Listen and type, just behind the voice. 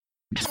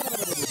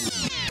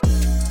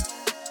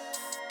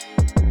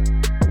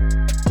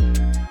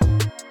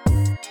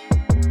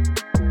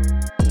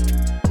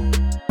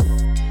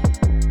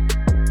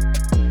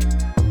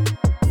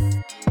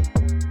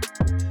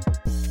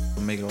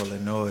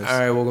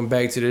welcome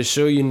back to the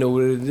show. You know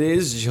what it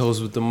is. Your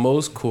host with the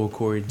most, Cool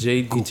Corey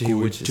J. DJ,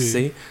 what you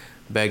say?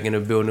 Back in the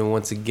building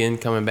once again,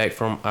 coming back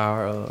from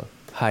our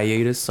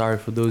hiatus. Sorry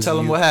for those. Tell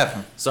them what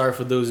happened. Sorry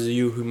for those of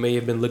you who may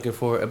have been looking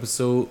for an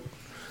episode.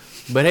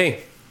 But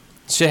hey,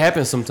 shit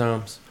happens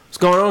sometimes. What's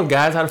going on,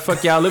 guys? How the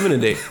fuck y'all living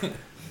today?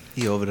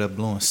 He over there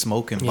blowing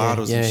smoke in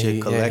bottles and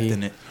shit,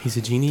 collecting it. He's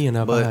a genie in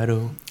a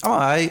bottle. All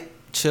right,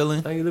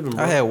 chilling. How you living,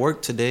 bro? I had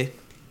work today.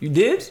 You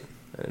did?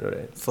 I didn't know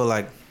that. For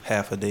like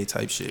half a day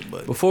type shit.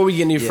 But before we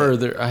get any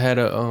further, I had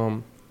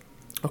a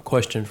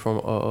question from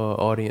an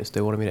audience.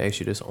 They wanted me to ask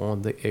you this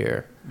on the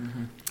air.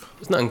 Mm-hmm.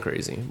 It's nothing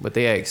crazy, but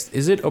they asked,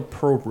 is it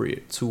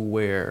appropriate to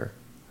wear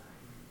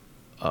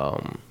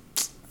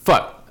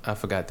fuck, I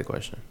forgot the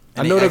question.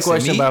 And I know the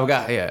question, me? but I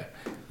forgot. Yeah,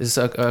 this is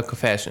a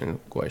fashion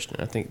question.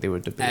 I think they were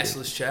debating.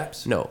 Assless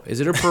chaps? No, is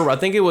it appropriate? I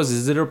think it was.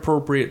 Is it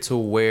appropriate to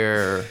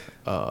wear?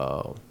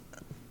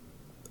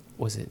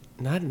 Was it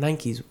not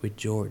Nikes with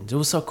Jordans? It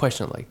was a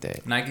question like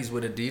that. Nikes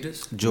with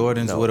Adidas?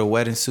 Jordans with a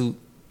wedding suit.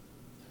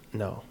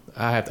 No,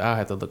 I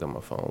have to look at my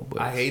phone. But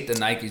I hate the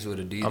Nikes with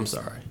Adidas. I'm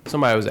sorry.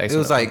 Somebody was asking. It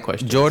was like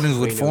question. Jordans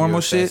with formal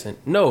shit.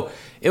 No,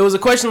 it was a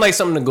question like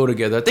something to go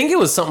together. I think it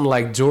was something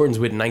like Jordans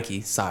with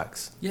Nike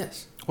socks.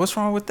 Yes. What's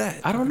wrong with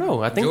that? I don't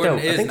know. I think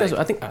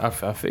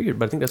I figured,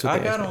 but I think that's what I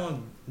they got asked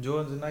on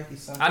Jordans and Nike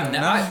socks.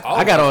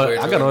 I got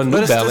on New But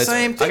it's the Balance.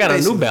 same thing, I got on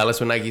New basically. Balance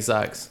with Nike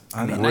socks.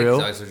 I mean, Real?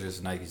 Nike socks are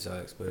just Nike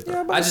socks, but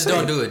Yeah, but I just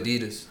don't do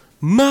Adidas.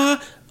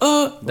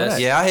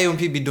 Yeah, I hate when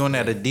people be doing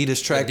that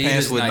Adidas track Adidas,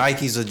 pants with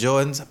Nike. Nikes or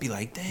Jordans. I be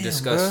like, damn,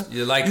 Disgust. bruh.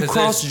 You're like, You 'cause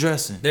cross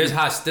dressing. There's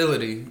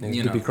hostility, You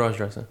you could be know. cross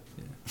dressing.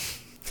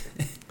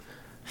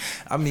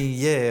 I mean,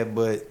 yeah,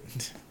 but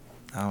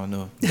I don't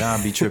know.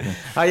 Don be tripping.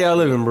 How y'all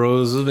living,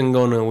 bros? What's been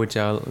going on with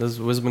y'all?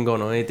 What's been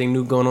going on? Anything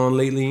new going on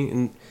lately?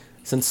 And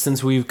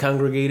since we've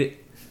congregated,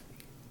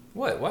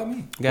 What? Why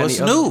me? got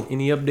What's any new?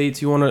 Any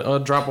updates you want to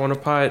drop on the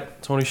pod?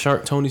 Tony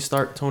Sharp, Tony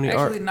Stark, Tony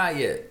Actually, Art. not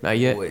yet. Not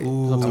yet. Wait.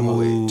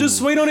 Ooh.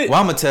 Just wait on it. Well,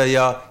 I'm gonna tell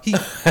y'all.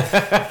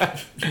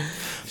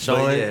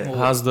 Sean, But yeah.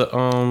 how's the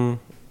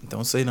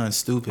Don't say nothing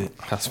stupid.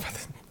 I was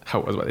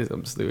about to say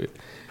something stupid.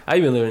 How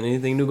you been living?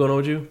 Anything new going on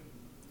with you?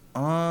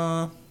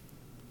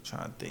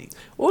 Trying to think.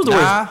 What was the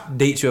worst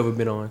date you ever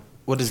been on?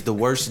 What is the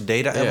worst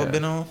date I ever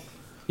been on?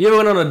 You ever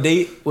went on a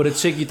date with a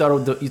chick you thought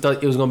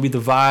it was gonna be the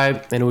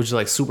vibe and it was just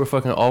like super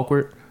fucking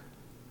awkward?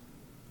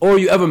 Or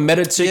you ever met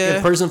a chick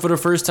in person for the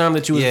first time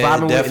that you was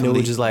vibing with and it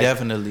was just like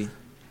definitely.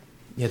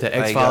 Yeah, the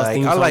X-Files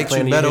theme I song liked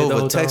playing you in your better head the over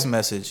whole text time?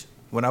 message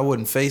when I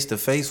wasn't face to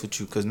face with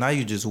you because now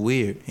you just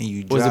weird and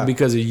you. Was dry. it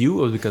because of you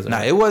or was it because of Nah,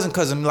 her? it wasn't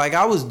because like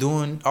I was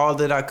doing all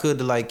that I could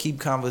to like keep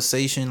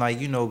conversation like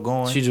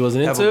going. She just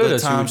wasn't have into a it, good or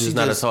she time. was just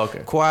not a talker?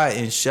 Quiet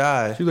and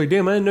shy. She was like,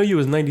 damn, I didn't know you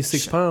was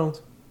 96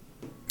 pounds.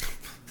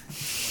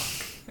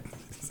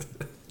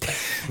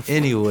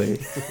 Anyway,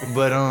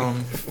 but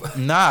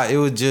nah, it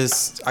was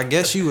just I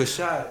guess you was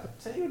shy.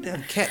 Tell your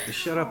damn cat to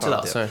shut up Chill out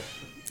out, there.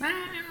 son.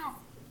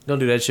 Don't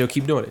do that, she'll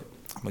keep doing it.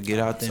 I'm gonna get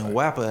out there and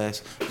whap her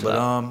ass.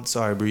 But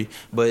sorry, Bree.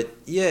 But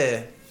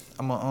yeah,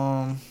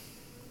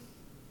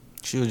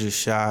 she was just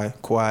shy,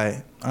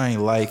 quiet. I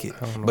ain't like it.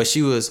 But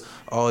she was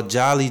all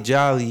jolly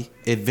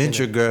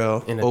adventure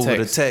girl in a over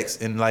text. the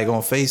text and like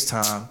on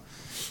FaceTime,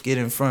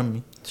 getting from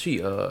me. She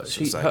was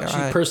like, she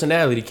alright.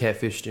 personality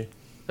catfished you.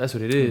 That's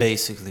what it is.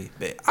 Basically,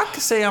 I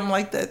could say I'm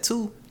like that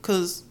too,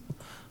 cause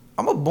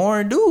I'm a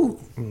boring dude.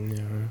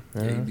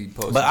 Yeah, you be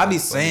posting But I all be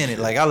that funny saying it shit.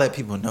 like I let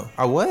people know.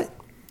 I what?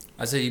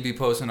 I say you be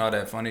posting all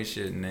that funny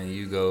shit and then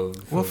you go.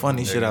 What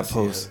funny shit I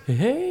post?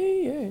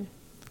 Hey, yeah.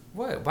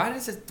 What? Why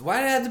does it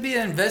have to be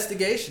an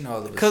investigation all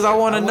of it? Cause I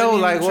want to know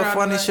wasn't like even what trying to,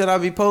 funny like, shit I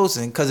be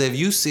posting. Cause if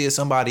you see it,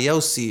 somebody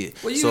else see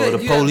it, Well, you so had-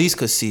 the you had- police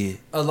could see it.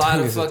 A lot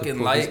of Niggas at the fucking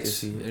police likes can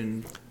see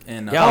it.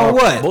 and Y'all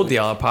what? Both of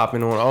y'all are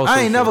popping on all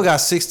I ain't social- never got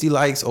 60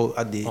 likes. Oh,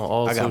 I did. on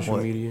all I got social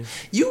more. media.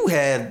 You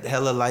had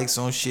hella likes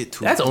on shit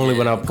too. That's only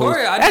when I post.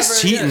 Corey, I That's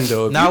never- cheating yeah.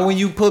 though. If Now you- when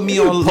you put me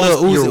you on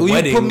post Lil your Uzi, when you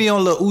wedding- put me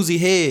on Lil Uzi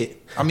head.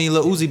 I mean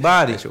Lil Uzi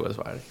body. that shit was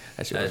funny.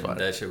 That shit was funny.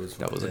 That shit was.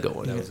 That was a good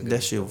one. That was a good That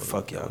one. shit will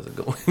fuck That y'all. was a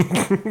good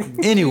one.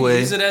 Anyway,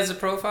 Use it as a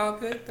profile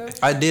pic though.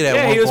 I did at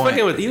Yeah, one he was point.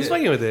 fucking with. He was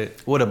fucking with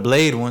it. With a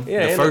blade one.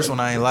 Yeah, the and first a- one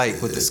I ain't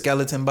like with the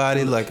skeleton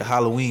body like a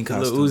Halloween The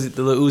costume.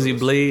 little Uzi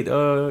blade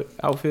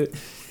outfit.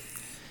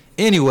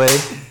 Anyway,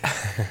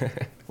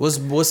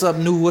 what's up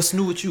new? What's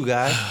new with you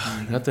guys?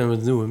 Nothing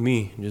was new with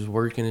me. Just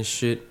working and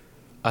shit.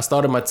 I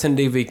started my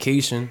 10-day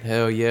vacation.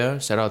 Hell yeah!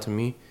 Shout out to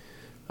me.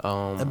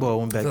 That boy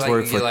went back Feel to like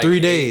work you for like- 3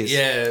 days.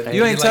 Yeah,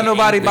 You ain't tell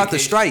nobody about the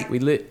strike. We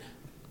lit.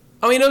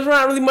 I mean, there's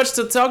not really much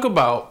to talk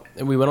about.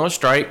 And we went on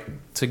strike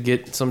to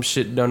get some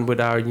shit done with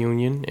our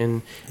union,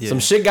 and some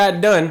shit got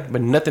done,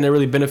 but nothing that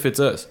really benefits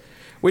us.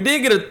 We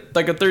did get a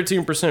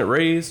 13%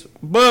 raise,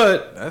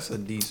 but That's a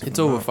decent. it's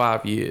over amount.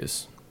 5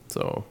 years.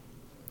 So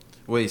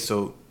Wait,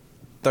 so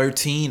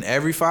 13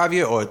 every 5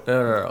 year or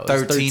no. It's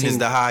 13 is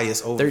the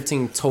highest over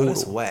 13 Oh, total.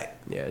 that's whack.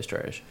 Yeah, it's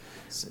trash.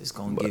 So it's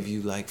gonna give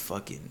you like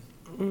fucking.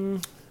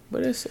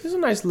 But it's a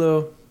nice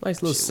little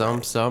Shit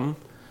something.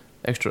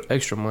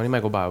 Extra money.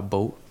 Might go buy a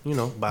boat, you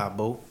know. Buy a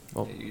boat.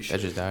 Oh, Yeah, you that should.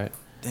 just died.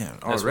 Damn,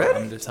 That's what already?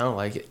 I'm just- Sound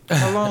like it.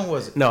 How long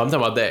was it? No, I'm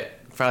talking about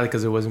that. Probably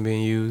because it wasn't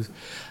being used.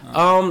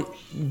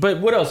 But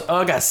what else? Oh,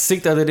 I got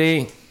sick the other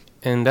day,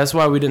 and that's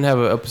why we didn't have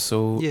an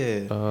episode.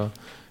 Yeah.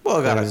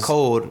 Boy, got a Cause-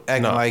 cold,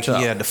 acting No, like he chill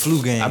out. had the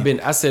flu game.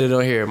 I said it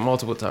on here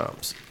multiple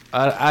times.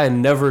 I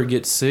never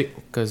get sick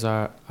because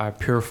I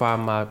purify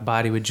my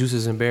body with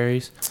juices and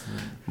berries.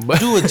 But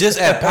Do it just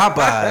at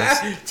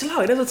Popeyes. chill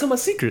out, that's some of my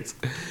secrets.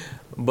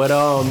 But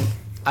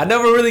I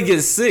never really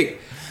get sick.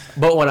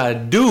 But when I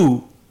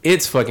do,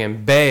 it's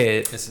fucking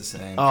bad. It's the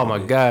same. Oh my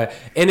god.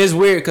 And it's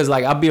weird because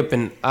like I'll be up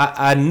in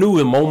I knew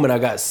the moment I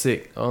got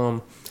sick.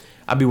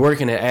 I'd be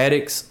working at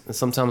attics and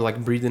sometimes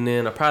like breathing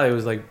in. I probably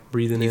was like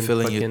breathing You in.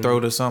 feeling your fucking-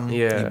 throat or something?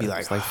 Yeah. You'd be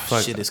like, It's like, "Oh,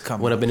 fuck." shit is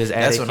coming. Went up in his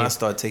attic. That's when I and-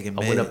 start taking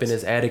meds. I went up in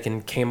his attic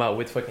and came out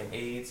with fucking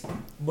AIDS.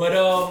 But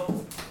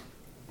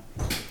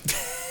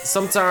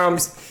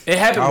sometimes it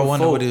happened I before.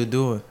 wonder what he was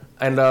doing.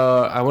 And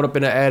I went up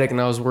in the attic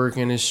and I was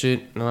working and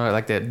shit. And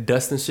like that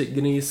dust and shit get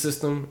in your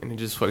system and it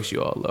just fucks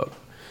you all up.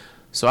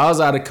 So I was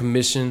out of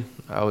commission.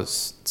 I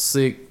was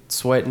sick,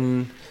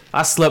 sweating.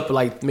 I slept for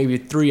like maybe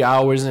 3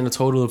 hours in a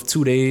total of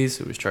 2 days.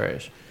 It was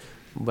trash.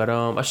 But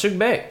I shook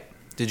back.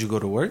 Did you go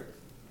to work?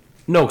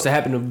 No, because I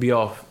happened to be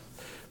off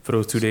for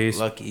those 2 days.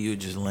 Lucky you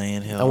just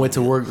laying here. I went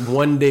to work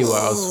one day while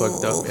I was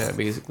fucked up. Yeah,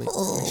 basically.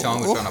 Sean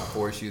was trying to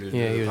force you to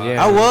Yeah, do he the was- podcast.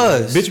 yeah. I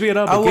was. Bitch, we had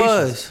I obligations.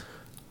 was.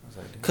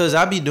 Cause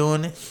I be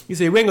doing it. You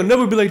say we ain't gonna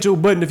never be like Joe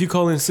Budden if you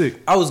call in sick.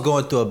 I was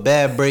going through a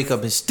bad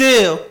breakup and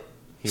still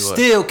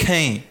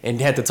came. And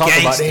had to talk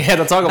Gangsta. about it. They had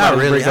to talk Not about it.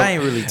 really. breakup I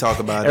ain't really talk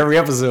about it. every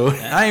episode.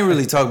 I ain't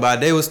really talk about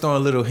it. They was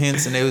throwing little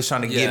hints and they was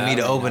trying to get Yeah, me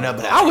to I open up.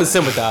 know. But I was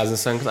sympathizing,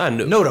 son, because I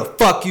knew. no, the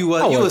fuck you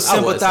was. I You was was- I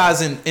was.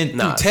 sympathizing in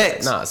Nah, through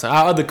text. Nah, so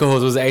our other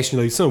co-host was asking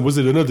like, son, was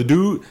it another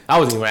dude? I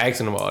wasn't even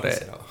asking him all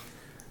that.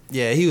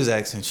 Yeah, he was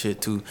asking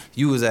shit too.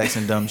 You was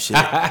asking dumb shit.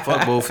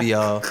 Fuck both of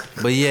y'all.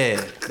 But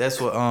yeah,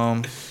 that's what.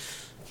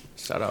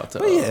 Shout out to.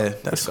 But yeah,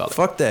 that's Scarlett.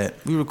 fuck that.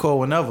 We record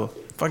whenever.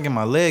 Fucking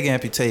my leg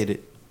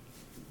amputated.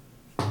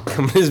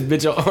 Come this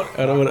bitch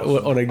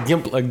on a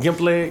gimp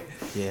leg.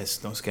 Yes,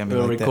 don't scare me We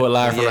gonna like that. record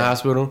live from Yeah. the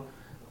hospital.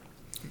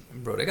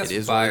 Bro, they got It some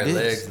is what fire it is.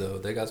 legs though.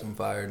 They got some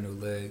fire new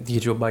legs.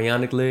 Get your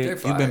bionic leg.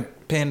 They're You been fire.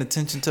 paying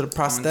attention to the On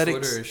Twitter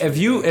prosthetics? and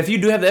shit. If you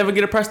do have to ever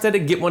get a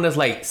prosthetic, get one that's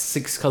like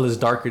 6 colors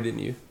darker than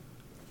you.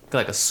 Get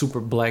like a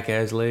super black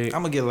ass leg.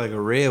 I'm gonna get like a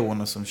red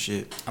one or some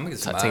shit I'm gonna get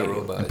some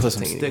Titanium. iRobot. and put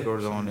some Titanium.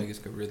 stickers on it.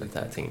 Niggas could really.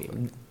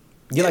 Titanium.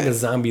 Get like a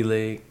zombie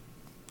leg.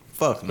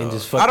 Fuck no. And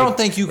just fuck I don't with-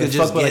 think you could and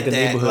just fuck with, get the that.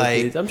 neighborhood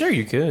Like, kids. I'm sure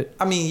you could.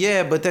 I mean,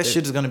 yeah, but that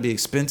shit is gonna be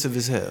expensive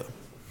as hell.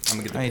 I'm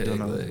gonna get the I ain't peg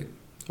doing no- leg.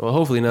 Well,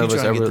 hopefully none You of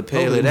us trying to ever. get the pale.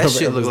 hopefully That none of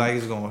shit us look ever- like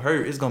it's gonna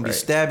hurt. It's gonna be Right.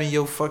 stabbing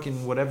your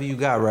fucking whatever you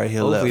got right here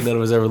Hopefully left. none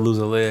of us ever lose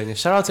a leg. And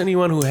shout out to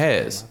anyone who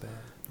has.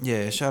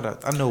 Yeah, shout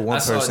out. I know one I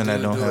saw person a that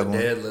dude don't do have a one.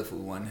 deadlift with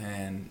one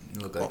hand.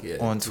 It looked like he had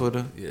On two.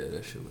 Twitter? Yeah,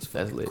 that shit was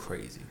That's fucking lit.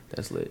 crazy.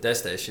 That's lit.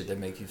 That's that shit that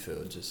make you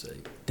feel just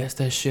like That's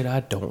that shit I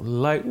don't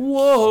like. so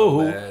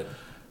Whoa, bad.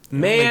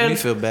 Make man. me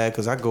feel bad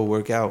because I go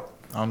work out.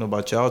 I don't know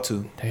about y'all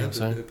too. Damn,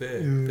 son. Yeah,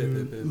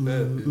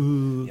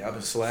 I've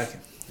been slacking.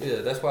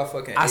 Yeah, that's why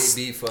fucking I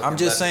AB fucking. I'm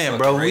just left the saying, fucking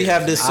bro. We Raiders.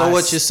 have this So I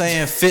What You're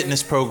Saying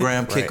fitness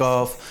program Right.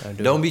 kickoff. I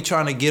do. Don't be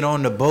trying to get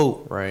on the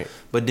boat, Right,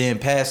 but then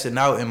passing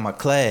out in my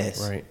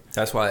class. right.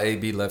 That's why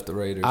AB left the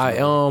Raiders. I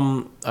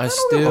don't give a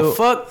still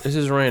fuck. This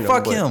is random.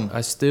 Fuck but him.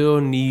 I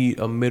still need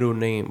a middle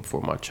name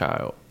for my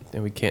child,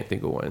 and we can't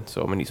think of one.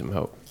 So I'm gonna need some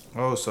help.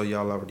 Oh, so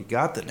y'all already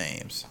got the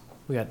names.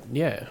 We got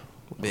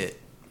Bet,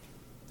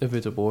 if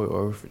it's a boy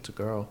or if it's a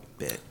girl.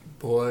 bet.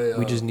 boy.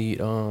 We just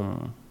need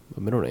a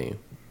middle name.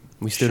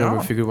 We still Sean.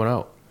 never figured one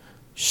out.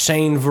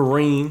 Shane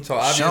Vereen. So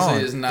obviously Sean.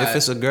 it's not. If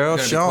it's a girl,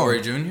 gonna be Sean.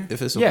 Corey Jr.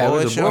 If it's a Yeah, boy,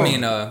 if it's a Sean. I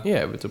mean,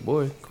 Yeah, if it's a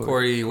boy.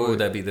 Corey. What would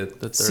that be? The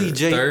third.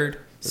 CJ. Third.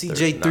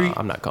 CJ3. Nah,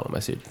 I'm not calling my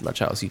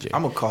child CJ.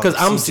 I'ma call because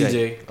it I'm CJ.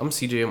 CJ. I'm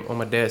CJ on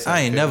my dad's side. I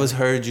ain't never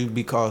heard you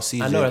be called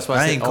CJ. I know that's why I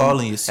I ain't said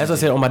calling you That's CJ. what I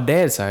said on my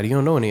dad's side. You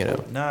don't know any of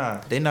them. Nah,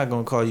 they not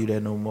gonna call you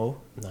that no more.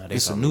 Nah,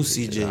 It's a call new me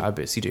CJ. I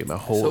bet CJ my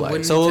whole So life.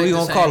 wouldn't So you what take we the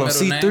gonna same call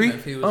him, middle name C3?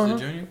 If he was Uh-huh. a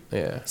junior. Yeah,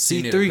 You need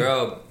a C3.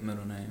 girl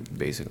middle name.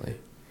 basically.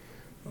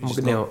 I'm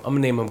just gonna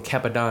name him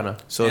Capadonna.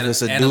 So if Anna-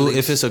 it's a Annalise. dude,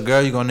 if it's a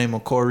girl, you gonna name her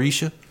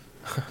Corisha?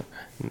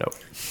 No.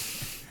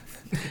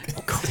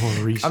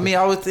 Corey. I mean,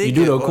 I would think you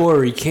do know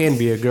Corey can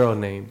be a girl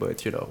name,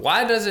 but you know.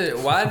 Why does it?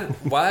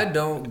 Why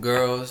don't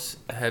girls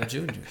have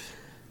juniors?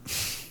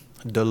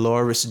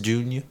 Dolores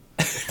Jr.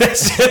 That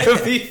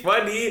should be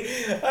funny.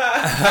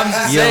 I'm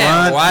just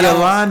saying.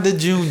 Yolanda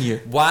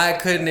Jr. Why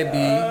couldn't it be?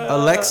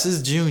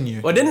 Alexis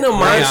Jr. Well, didn't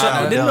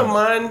Brianna.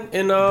 Amon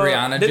in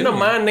Brianna didn't Jr.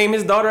 Amon name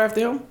his daughter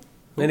after him?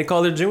 And they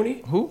call her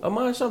Junie? Who?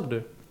 Amon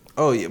Sumter.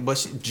 Oh yeah, but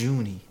she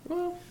Junie.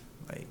 Well,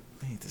 Like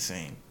ain't the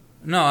same.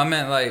 No, I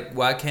meant like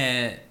why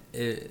can't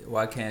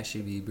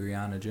she be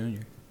Brianna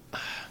Jr.?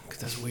 cause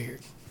that's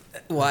weird.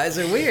 Why is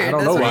it weird? I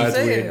don't know why it's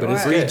weird, but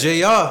it's Free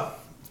Jr.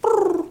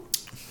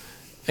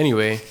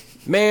 Anyway,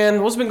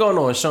 man, what's been going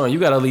on, Sean? You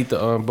gotta lead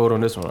the boat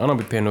on this one. I don't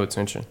be paying no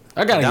attention.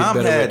 I gotta Dom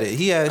get better. had with- it.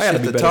 He had I gotta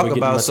shit be to better talk with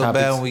getting my about so bad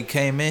topics. when we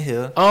came in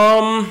here.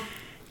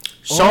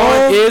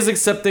 Sean is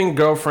accepting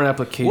girlfriend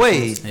applications.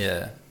 Wait,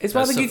 Yeah. It's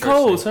about That's to the get first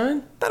cold, thing.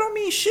 son. That don't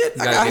mean shit.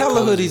 You I gotta got get hella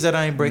cozy. hoodies that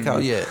I ain't break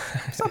out yet.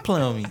 Stop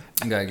playing with me.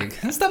 You gotta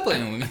get. Stop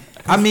playing with me.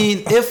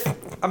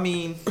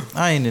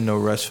 I ain't in no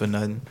rush for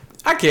nothing.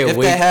 I can't If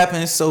wait. that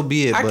happens, so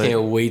be it. I But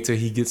can't wait till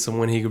he gets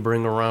someone he can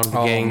bring around the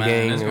Oh, gang, man,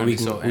 it's and gonna we be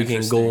can so we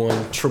can go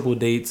on triple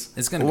dates.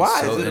 It's gonna be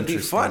why? so It's gonna be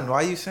interesting. fun. Why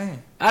are you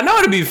saying? I know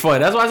it'll be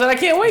fun. That's why I said I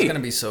can't It's wait. gonna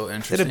be so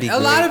interesting. be A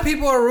lot great. of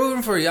people are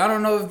rooting for you. I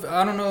don't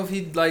know if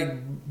he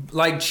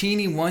like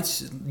Chini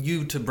wants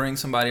you to bring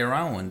somebody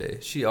around one day.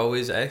 She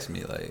always asks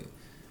me like,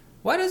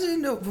 why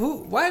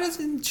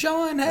doesn't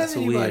Sean have That's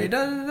anybody? weird.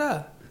 Da da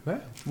da.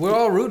 Right. We're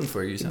all rooting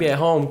for you. He Son. be at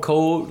home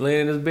cold,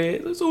 laying in his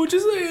bed. That's what you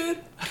said.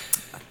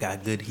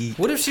 Got good heat.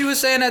 What if she was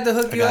saying that to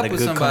hook I you got up a with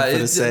good somebody?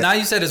 comforter set. Now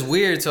you said it's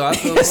weird, so I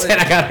feel I said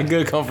I got a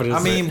good confidence.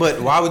 I mean, but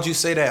why would you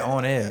say that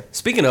on air?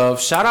 Speaking of,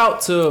 shout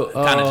out to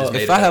Kinda just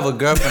made If it I up. have a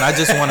girlfriend, I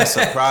just want a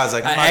surprise.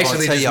 Like I'm I not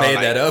actually gonna tell just y'all. made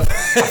Like, that up.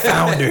 I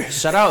found her.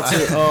 shout out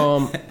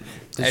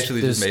to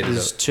Actually just made it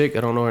this up. chick.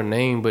 I don't know her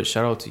name, but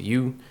shout out to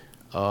you.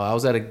 I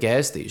was at a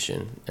gas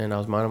station and I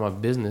was minding my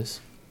business,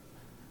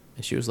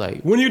 and she was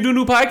like, "When do you do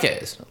new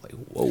podcast?" I'm like,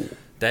 "Whoa!"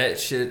 That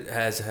shit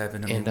has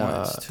happened to me And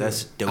once too.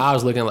 That's dope. I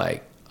was looking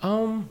like,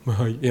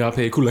 yeah, I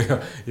pay cool. Like,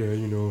 yeah,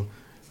 you know,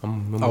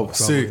 I'm Oh, a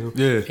sick. problem.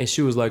 Yeah. And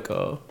she was like,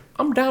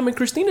 I'm Diamond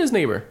Christina's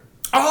neighbor.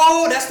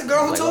 Oh, that's the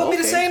girl who Like, told me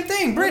the okay. same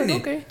thing, Brittany.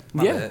 Okay.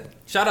 My Yeah. bad.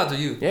 Shout out to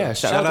you. Yeah,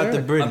 shout Shout out out to to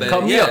her. Brittany. My Caught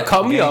bad. me Yeah. up,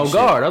 caught me Gang off shit.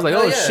 guard. I was like,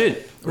 Hell oh yeah.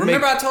 shit.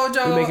 Remember I told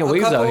y'all we making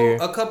waves out here.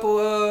 a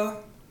couple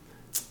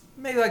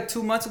maybe like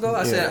 2 months ago.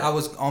 I said Yeah. I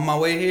was on my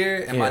way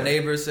here and my Yeah.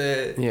 neighbor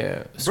said,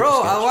 Yeah.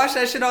 "Bro, I watch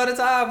that shit all the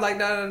time." Like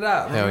da da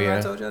da. Remember Hell yeah.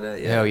 I told y'all that?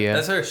 Hell yeah.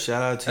 That's her.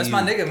 Shout out to That's you.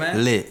 my nigga,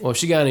 man. Lit. Well, if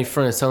she got any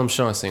friends, tell them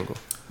Sean's single.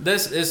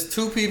 This is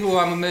 2 people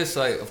I'm gonna miss.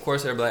 Like, of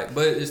course they're black,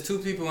 but it's 2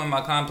 people in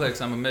my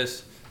complex I'm gonna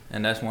miss,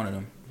 and that's one of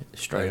them.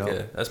 Straight Like, up.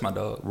 yeah, that's my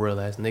dog. Real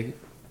ass nigga.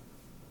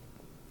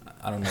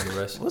 I don't know the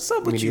rest. What's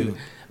up Me with you?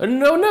 neither.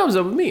 No, it's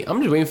up with me. I'm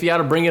just waiting for y'all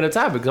to bring in a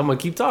topic. 'Cause I'm gonna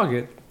keep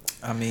talking.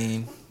 I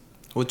mean,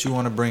 what you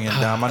want to bring in,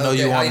 Dom? I know Okay,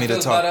 you how want me to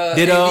feel talk. about,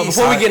 Did, ABs?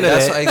 before we get into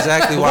That's that,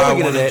 exactly before why I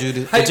we get into wanted that,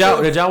 you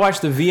to. Did y'all watch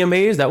the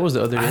VMAs? That was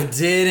the other I day.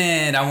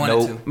 didn't. I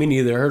wanted Nope. Me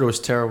neither. I heard it was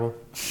terrible.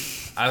 to.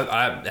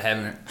 I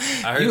haven't.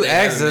 I heard You they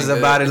asked haven't us been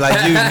about good. it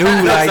like you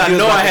knew. Like I you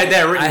know was I like- had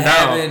that written I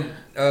down. haven't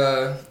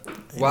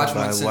watched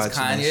one Nobody since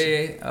watching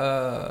that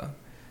Kanye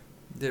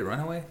did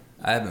Runaway.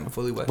 I haven't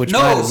fully watched. Which might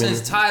No, have been-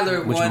 since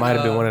Tyler which won. might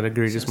have been one of the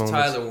greatest since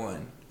moments. Tyler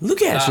won.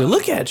 Look at you. Nah.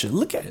 Look at you.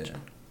 Look at Yeah.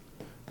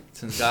 you.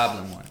 Since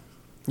Goblin won.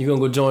 You gonna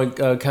go join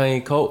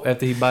Kanye Cole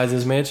after he buys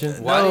his mansion?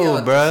 Why No,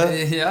 y'all- bruh.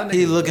 y'all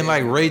He niggas looking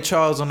like weird. Ray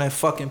Charles on that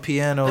fucking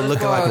piano,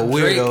 looking like a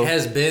Drake weirdo.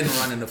 has been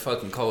running the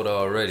fucking code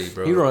already,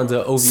 bro. He runs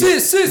a OVO.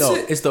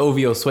 Sit. It's the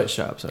OVO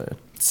sweatshop, son.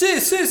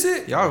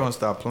 Sit. Y'all gonna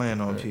stop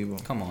playing on people.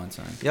 Come on,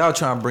 son. Y'all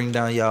trying to bring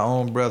down your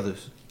own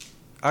brothers.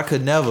 I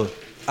could never.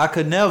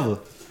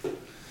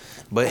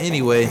 But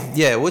anyway,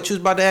 yeah, what you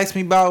was about to ask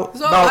me about?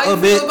 So, about how a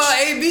you feel bitch. about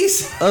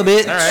ABs? A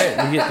bitch. All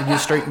right,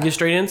 we get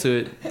straight into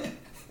it.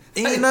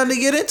 Ain't nothing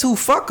to get into.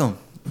 Fuck them.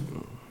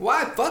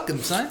 Why fuck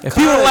him, son? If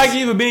people don't like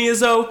you for being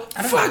yourself,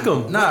 fuck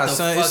them. Nah, What the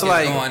son, fuck it's is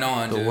like going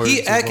on, the dude? word- he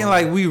Words acting of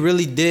like we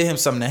really did him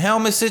something. The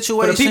helmet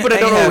situation. For the people that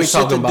ain't don't know have what we shit to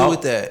talking do about,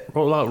 with that.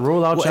 roll out.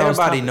 Well, Challenge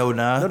everybody Topic. know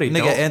now. No, they Nigga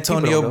don't. People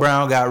Antonio don't know.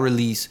 Brown got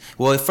released.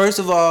 Well, first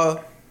of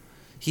all,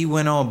 he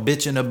went on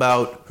bitching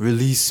about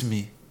release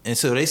me. And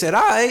so they said,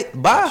 all right,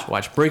 bye.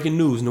 Watch breaking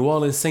news. New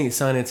Orleans Saints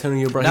signed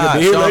Antonio Brown. Nah,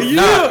 He'll be Sean, like,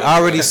 yeah. I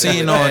already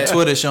seen on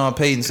Twitter Sean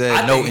Payton said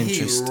I no think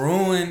interest.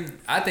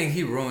 I think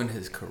he ruined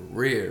his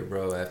career,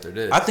 bro. After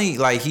this, I think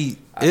like it's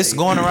think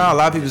going he- around. A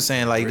lot of people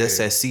saying like Career. that's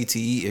that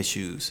CTE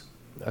issues.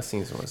 I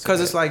seen someone say Because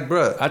that. it's like,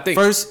 bruh, I think-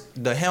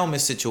 first the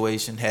helmet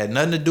situation had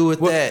nothing to do with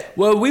that.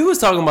 Well, we was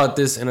talking about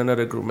this in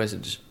another group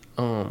message.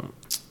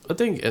 I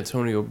think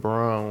Antonio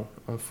Brown,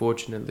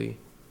 unfortunately,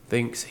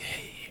 thinks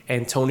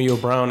Antonio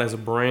Brown as a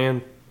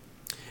brand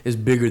is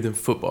bigger than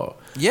football.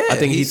 Yeah, I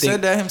think he think-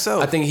 said that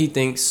himself. I think he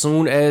thinks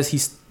soon as he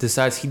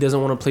decides he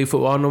doesn't want to play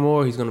football no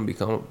more, he's gonna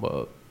become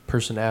a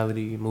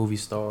personality, movie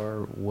star,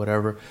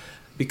 whatever.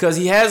 Because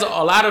he has a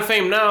lot of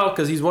fame now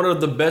because he's one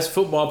of the best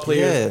football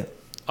players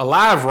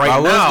alive right I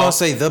was now. gonna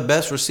say the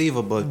best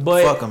receiver, but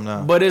fuck him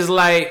now. But it's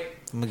like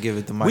I'm gonna give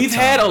it to Mike. we've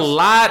had a Thomas.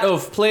 lot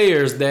of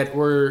players that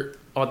were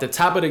at the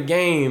top of the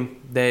game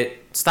that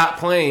stopped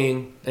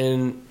playing,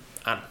 and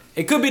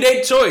it could be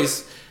their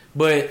choice,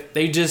 but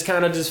they just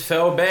kind of just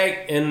fell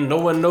back, and no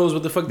one knows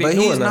what the fuck they But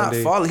doing he's not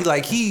nowadays. falling.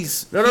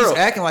 He's No.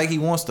 acting like he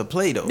wants to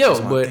play though. No,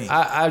 is my but thing.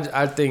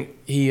 I think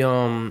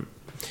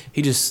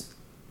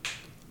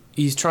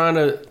he's trying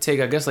to take,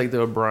 I guess, like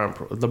the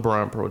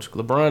LeBron approach.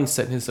 LeBron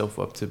setting himself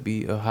up to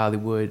be a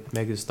Hollywood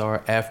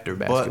megastar after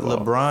But basketball.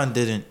 LeBron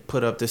didn't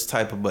put up this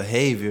type of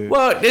behavior.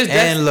 Well,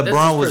 and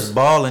LeBron was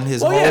balling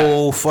his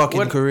whole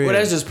fucking career. Well,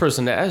 that's just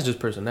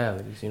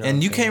personalities, you know. and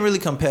what you I'm can't saying? really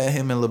compare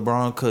him and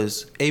LeBron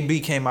because AB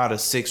came out of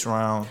 6th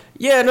round.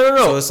 Yeah, no.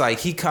 So it's like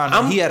he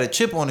had a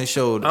chip on his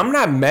shoulder. I'm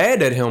not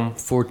mad at him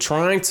for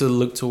trying to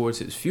look towards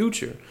his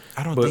future.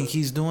 I don't but- think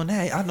he's doing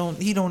that. I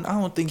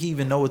don't think he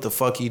even know what the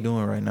fuck he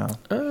doing right now.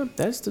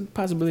 That's the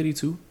possibility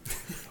too.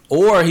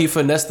 Or he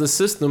finessed the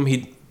system.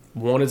 He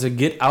wanted to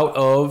get out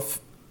of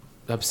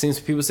I've seen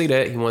some people say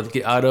that he wanted to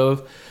get out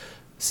of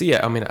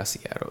Seattle. I mean, not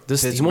Seattle. He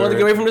Pittsburgh. wanted to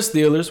get away from the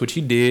Steelers, which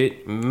he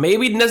did.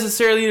 Maybe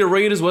necessarily the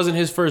Raiders wasn't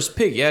his first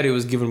pick. Yeah, they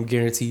was giving him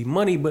guaranteed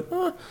money, but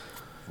Well,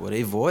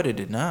 they voided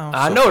it now.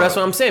 I know, that's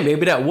what I'm saying.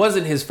 Maybe that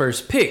wasn't his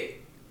first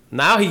pick.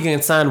 Now he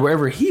can sign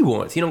wherever he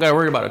wants. He don't got to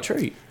worry about a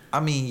trade. I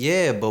mean,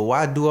 yeah, but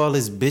why do all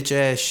this bitch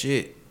ass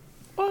shit?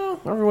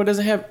 Well, everyone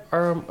doesn't have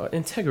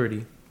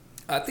integrity.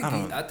 I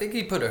think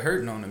he put a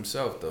hurting on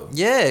himself though.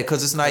 Yeah,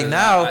 because it's like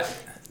now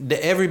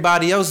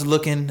everybody else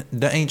looking,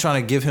 they ain't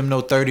trying to give him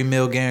no 30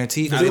 mil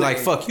guarantee. Because I they like,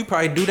 think- fuck, you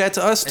probably do that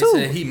to us They too.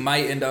 said he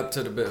might end up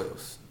to the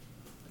Bills.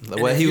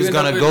 Well, if he you was end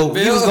up gonna with go.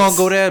 the He was Bills- gonna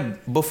go there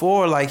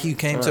before, like he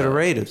came to the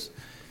Raiders.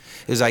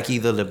 It was like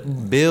either the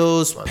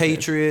Bills,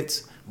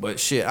 Patriots, but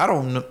shit, I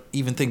don't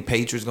even think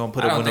Patriots gonna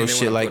put I up don't with no think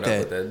they shit wanna like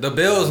put up that. with The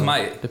Bills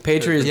might. The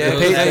Patriots, Yeah, the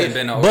Bills Patriots haven't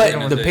been an but the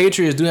organization.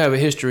 Patriots do have a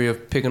history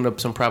of picking up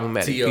some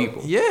problematic T.O.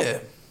 people. Yeah,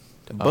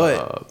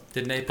 but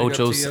Didn't they pick up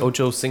T.O.?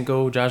 Ocho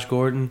Cinco, Josh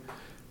Gordon.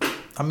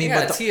 I They mean,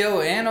 got but T.O.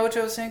 and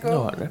Ocho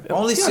Cinco?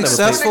 only He never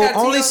successful, They got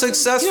only T.O.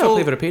 successful, He don't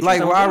play for the Patriots, like I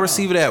don't wide think.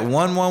 receiver that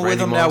won with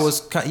Randy him. That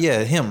Moss. was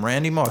him,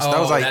 Randy Moss. that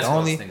was like that's the what I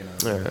was only. thinking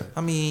of. Yeah,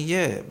 I mean,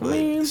 yeah, but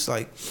it's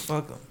like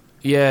fuck him.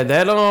 yeah,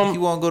 that If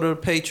you want to go to the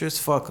Patriots,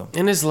 fuck him.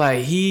 and it's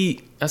like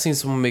I seen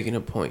someone making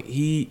a point.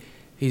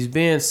 He's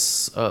been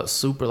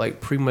super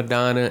like prima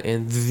donna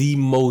in the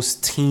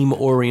most team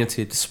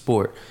oriented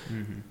sport.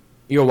 Mm-hmm.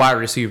 You're a wide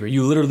receiver.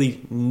 You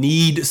literally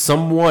need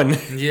someone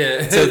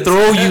Yeah. to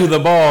throw you the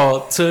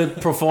ball to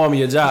perform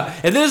your job.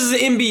 If this is the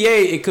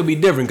NBA, it could be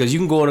different because you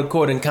can go on the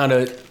court and kind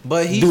of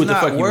But he's do what the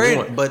not fuck you worried.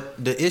 want.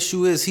 But the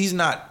issue is he's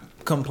not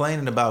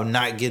complaining about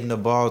not getting the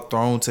ball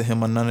thrown to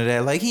him or none of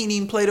that. Like he didn't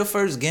even play the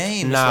first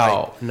game. It's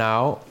like,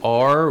 Now,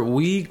 are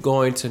we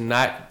going to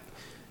not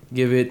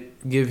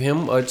give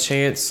him a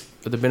chance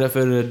for the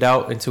benefit of the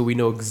doubt until we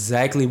know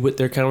exactly what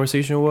their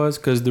conversation was?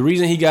 Because the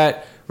reason he got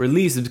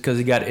released is because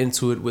he got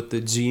into it with the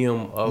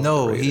GM of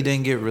no, the Raiders. he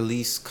didn't get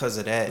released because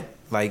of that.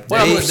 Like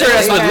Well, I'm sure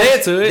that's what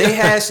led to it. They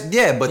hashed,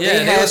 yeah, but Yeah,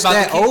 they they was hashed about to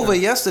that keep over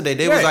him. yesterday.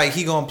 They Right. was like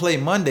he gonna play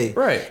Monday,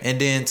 Right.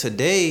 And then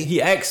today He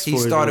asked he for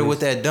his started release. with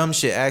that dumb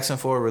shit, asking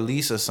for a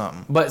release or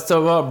something. But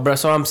so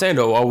I'm saying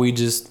though, are we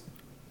just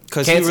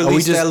Because he cancel- are we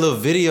released just- that little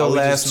video are we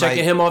last just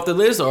checking night. him off the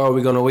list, or are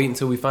we gonna wait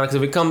until we find? Because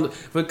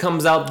if it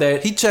comes out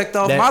that He checked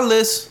off that- my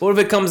list. what if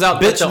it comes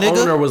out Bitch, that the nigga.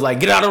 owner was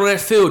like, "Get out of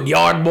that field,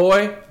 yard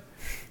boy"?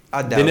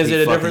 I doubt Then is he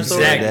it a fucking different said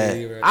story? that.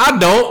 Exactly, right. I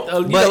don't.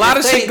 A lot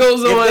of if shit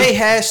goes on. If they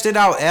hashed it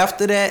out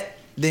after that,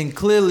 then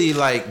clearly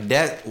like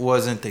that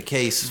wasn't the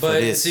case for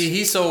But this. see,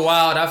 he's so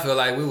wild. I feel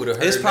like we would have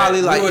heard. It's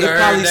probably that. like We it would've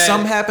probably heard that.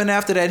 something happened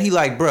after that. He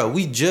like, bro,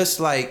 we just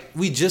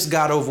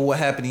got over what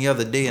happened the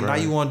other day, and now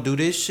Right. you want to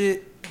do this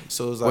shit.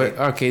 So it's like,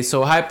 Okay,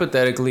 so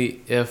hypothetically,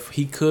 if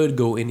he could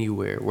go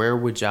anywhere, where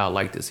would y'all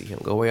like to see him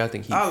go? Where I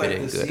think he'd I fit like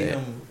in to good see at?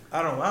 him.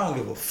 I don't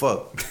give a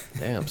fuck.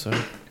 Damn, son.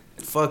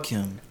 Fuck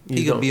him. You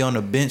He don't- could be on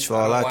the bench for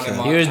all I want him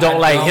care. on- You just I don't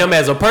like don't- him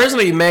as a person.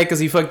 Or you mad because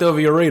he fucked over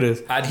your Raiders?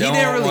 I He don't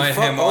didn't really want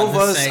fuck him on over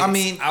the us. Saints. I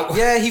mean,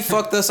 yeah, he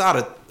fucked us out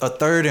of a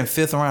 3rd and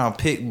 5th round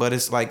pick, but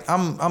it's like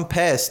I'm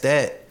past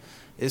that.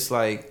 It's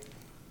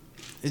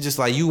just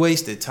like you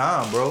wasted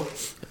time, bro.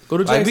 Go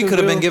to Like we Jacksonville. could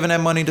have been giving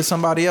that money to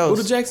somebody Go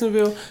else. to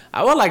Jacksonville.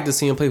 I would like to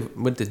see him play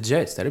with the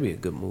Jets. That'd be a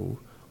good move.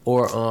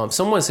 Or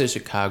someone said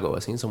Chicago. I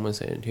seen someone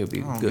saying he'll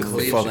be I don't good. give for a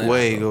Cleveland. fuck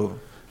where he go.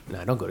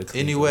 Nah, don't go to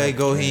Cleveland. Anyway,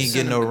 go. He ain't Send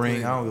getting him no to ring. I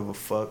Cleveland. don't give a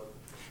fuck.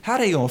 How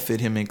they gonna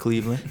fit him in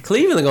Cleveland?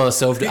 Cleveland gonna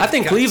I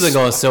think Cleveland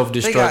gonna self They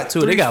destruct got too.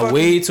 They three got fucking-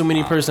 way too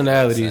many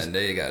personalities. Son,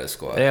 they got a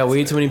squad. They got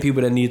way too many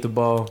people that need the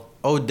ball.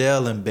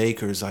 Odell and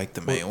Baker is like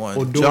the main one.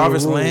 Odell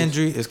Jarvis rules.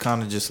 Landry is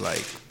kind of just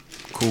like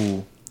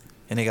cool,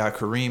 and they got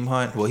Kareem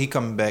Hunt. Well, he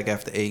coming back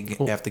after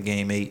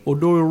game 8.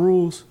 Odell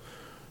rules.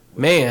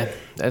 Man,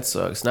 that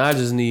sucks. Now I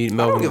just need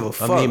Melvin. give a I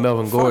fuck. need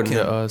Melvin Fuck Gordon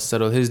him. to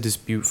settle his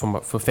dispute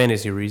for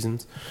fantasy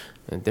reasons,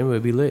 and then we'll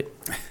be lit.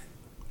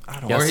 I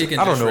don't, Or he can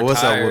I don't just know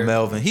what's up retire with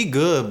Melvin. He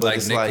good, but like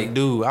it's Nicky. like,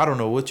 dude, I don't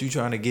know what you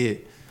trying to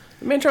get.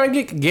 Man, trying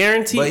to get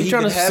guaranteed. But He he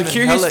trying been to having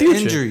secure his hella future.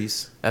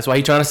 injuries. That's why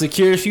he trying to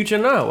secure his future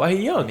now. Why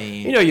he young? I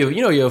mean- you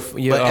know your But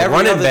every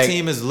running other back.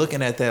 team is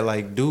looking at that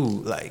like,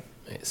 dude, like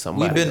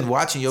Somebody, we've been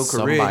watching your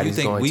career. You somebody's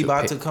think going we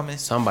about pay- to come in?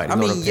 Somebody. I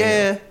mean,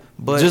 yeah,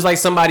 but just like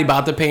somebody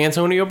about to pay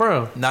Antonio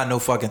Brown. not no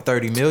fucking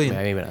 30 million.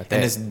 Yeah, maybe not that.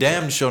 And it's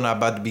damn sure not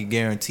about to be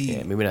guaranteed.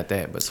 Yeah, maybe not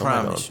that, but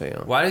somebody Promise. gonna pay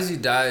him. Why does he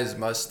dye his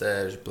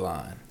mustache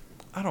blonde?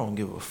 I don't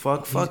give a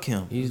fuck. Fuck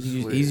him.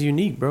 He's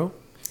unique, bro.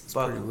 It's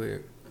Fuck pretty him.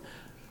 weird.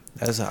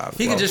 That's how I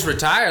He could just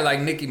retire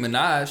like Nicki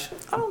Minaj.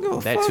 I don't give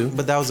a That fuck. too.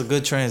 But that was a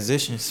good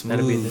transition.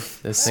 That'd be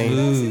Smooth. the same.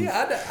 Smooth. See,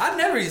 I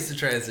never used to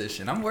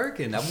transition. I'm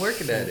working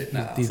at it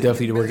now. He's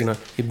definitely working on.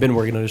 He's been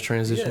working on his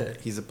transition. Yeah.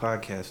 He's a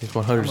podcaster. He's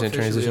I'm 100%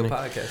 officially a transitioning.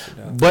 podcaster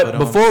now. But But,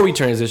 before we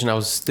transition, I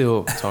was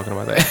still talking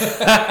about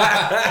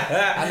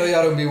that. I know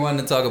y'all don't be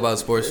wanting to talk about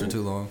sports for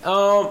too long.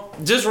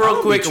 Just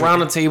real quick,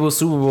 round the table,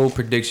 Super Bowl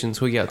predictions.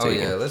 Who y'all Oh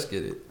taking yeah, let's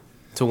get it.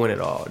 to win it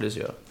all this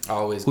year? I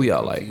always Who get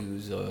y'all like?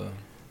 confused, on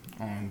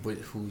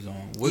who's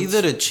on.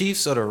 Either the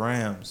Chiefs or the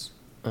Rams.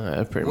 Pretty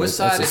What much.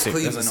 side That's is a safe,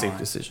 Cleveland that's a safe on?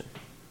 decision.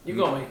 You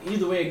going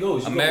either way it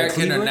goes.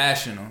 American or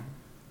national?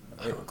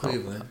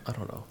 Cleveland. I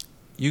don't know.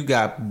 You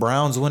got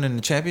Browns winning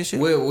the championship.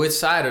 Which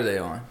side are they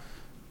on?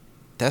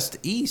 That's the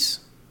East.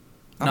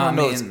 I No, don't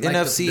know. I It's mean, like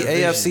NFC, the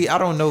division. AFC. I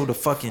don't know the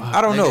fucking.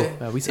 I don't nigga.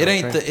 know. Yeah, we It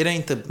ain't sound the. It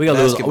ain't the. We gonna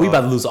lose. basketball. We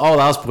about to lose all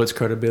our sports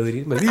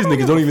credibility. But these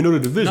niggas don't even know the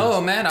division.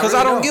 No, man. Because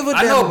I don't give a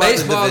I damn know about the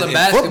baseball and division.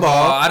 basketball.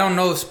 Football. I don't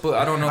know.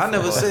 I don't know. I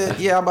never football. said.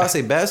 Yeah, I'm about to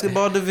say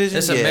basketball division.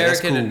 It's yeah, American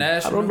that's cool. and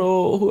national. I don't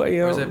know who I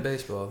Or is am. that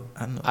baseball?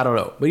 I don't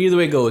know. But either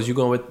way it goes, you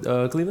going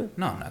with Cleveland?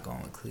 No, I'm not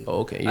going with Cleveland.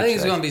 Oh, okay. I think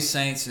it's gonna be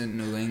Saints in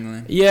New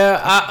England. Yeah,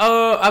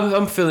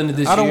 I'm feeling it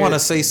this year. I don't want to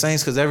say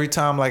Saints because every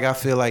time like I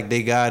feel like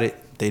they got it,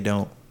 they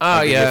don't. Oh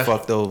Like, they yeah, get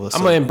fucked over. I'm So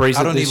gonna embrace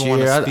I it don't this even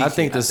wanna year. speak I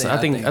think it. this. I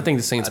think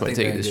the Saints might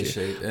take it this year.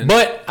 Shape. And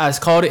But I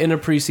called it in the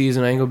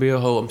preseason. I ain't gonna be a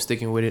hoe. I'm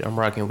sticking with it. I'm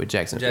rocking with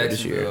Jacksonville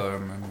this year. I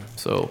remember.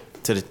 So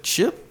To the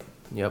chip.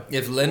 yep.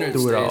 If Leonard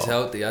Do it all. stays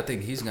healthy, I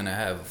think he's gonna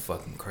have a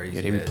fucking crazy.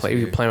 Yeah, they be ass playing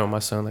year. with my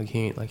son like he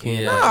ain't.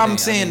 Yeah, Nah, I I'm think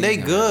saying they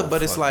he's gonna good, have a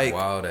but it's fucking like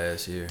wild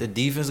ass year. the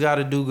defense got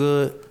to do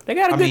good. They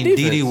got a I good mean,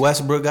 defense. D.D.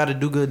 Westbrook got to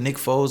do good. Nick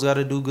Foles got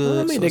to do good. Well,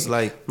 I mean, so they- it's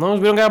like As long as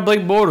we don't got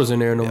Blake Bortles in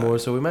there no Yeah. more,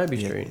 so we might be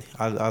yeah, straight.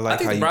 I I like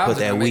think how the you Browns put are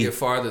that gonna make week. it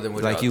farther than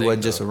what Like y'all you think,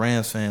 wasn't just though. a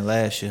Rams fan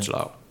last year. Chill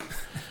out.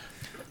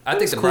 I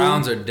think the cool.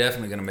 Browns are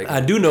definitely gonna make it. I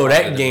do know farther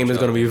that than game what is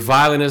going to y'all be think.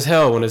 violent as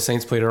hell when the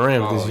Saints play the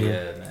Rams Oh this year.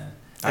 yeah, man.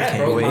 I That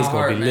can't broke wait. my It's gonna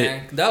heart, be lit.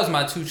 man. That was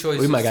my two choices.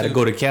 We might got to too.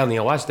 go to Cali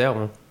and watch that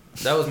one.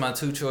 That was my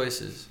two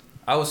choices.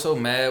 I was so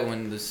mad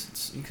when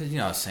this because you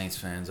know how Saints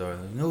fans are.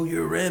 Like, no,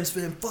 you're a Rams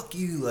fan. Fuck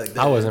you. Like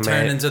that. I wasn't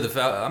Turned mad. into the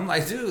Falcons. I'm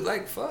like, dude,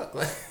 like fuck.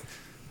 Like,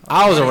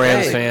 I was a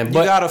Rams Hey, fan, you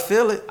but gotta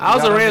feel it. I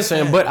was You a gotta Rams fan,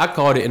 understand. but I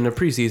called it in the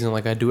preseason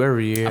like I do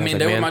every year. I mean, was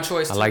they like, were man, my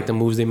choice, I too. like the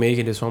moves they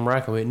making. That's what I'm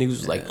rocking with. Niggas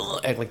was like, ugh,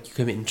 act like you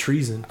committing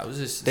treason. I was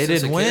just They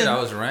since didn't a kid, win. I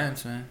was a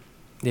Rams fan.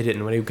 They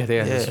didn't when they got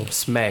their ass Yeah.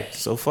 smacked.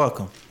 So fuck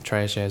them.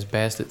 Trash ass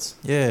bastards.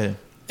 Yeah,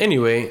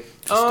 Anyway,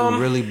 just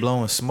really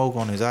blowing smoke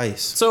on his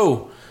ice.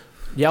 so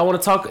y'all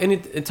want to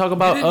talk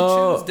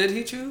about Did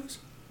he choose?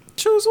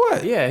 Choose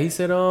what? yeah, he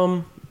said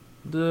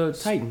the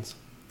Titans.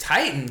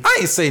 Titans. I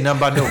ain't say nothing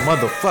about no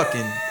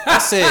motherfucking. I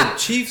said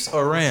Chiefs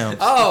or Rams.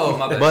 Oh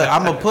my bad. But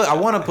I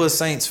want to put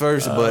Saints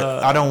first,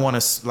 but I don't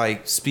want to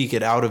like speak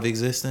it out of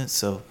existence.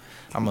 So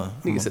I'm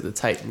Nigga said the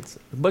Titans.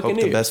 hope the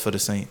Buccaneers. best for the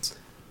Saints.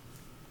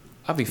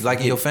 I be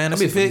Like your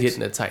fantasy I be forgetting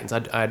the Titans.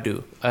 I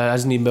do. I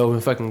just need Melvin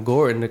fucking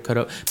Gordon to cut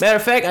up. Matter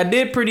of fact, I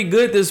did pretty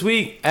good this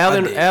week.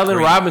 Allen did great.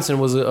 Robinson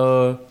was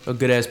a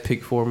good ass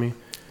pick for me.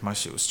 My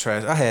shit was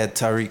trash. I had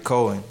Tyreek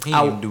Cohen. He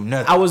didn't even do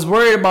nothing. I was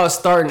worried about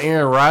starting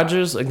Aaron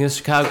Rodgers against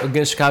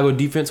Chicago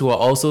defense, who I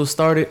also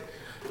started.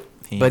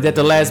 He But ain't at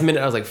the do last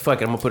minute, I was like, "Fuck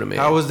it, I'm gonna put him in."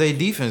 How was their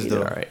defense He did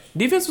though? all right.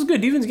 Defense was good.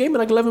 Defense game at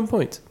like 11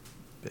 points.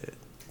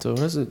 So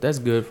that's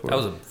good for. that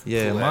was a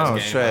Yeah, cool-ass mine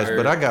was game, trash, heard.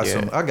 but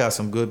Yeah. I got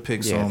some good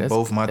picks yeah, on that's,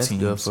 both my that's teams.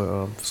 good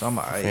for So I'm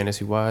alright.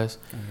 fantasy wise.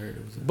 I heard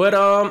it was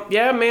But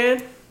yeah,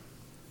 man.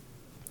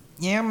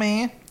 Yeah,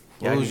 man.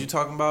 Yeah, What was you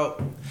talking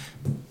about?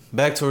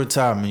 Back to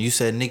retirement. You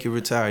said Nikki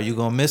retired. You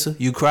gonna miss her?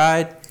 You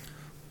cried?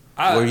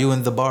 Were you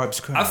in the Barb's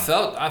crying? I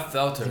felt I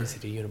her. didn't see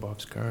the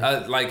Unibob's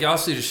card. Like y'all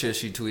see the shit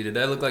she tweeted.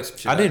 That looked like some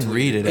shit. I didn't tweeted.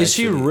 read it. Is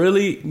she actually.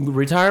 really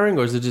retiring,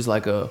 or is it just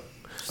like a?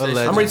 I'm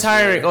Allegedly.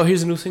 retiring. Oh,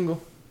 here's a new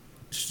single.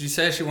 She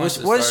said she wants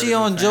to. Was start she a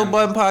new on Joe family.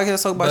 Budden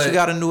podcast talking about she But-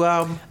 got a new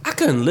album? I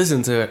couldn't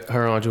listen to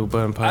her on Joe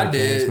Budden podcast, I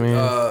did. man.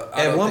 I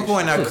At don't one think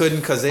point she- I couldn't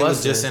because they was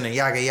Busted. just in a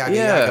yaga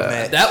Yeah.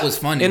 match. That was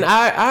funny. And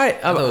I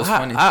thought it was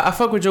funny. I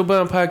fuck with Joe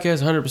Budden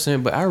podcast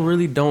 100%, but I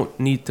really don't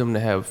need them to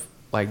have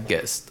like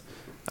guests.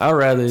 I'd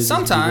rather just be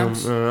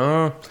Sometimes.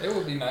 them, It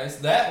would be nice.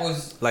 That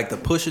was Like the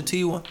Pusha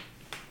T one.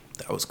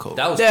 That was cool.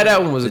 that was yeah, that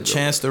cool. one was the a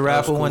Chance the that was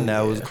Rapper one. cool, That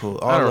was yeah. cool.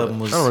 I All don't, of them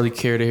was. I don't really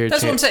care to hear.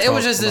 That's what I'm Chance saying. It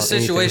was talk just this about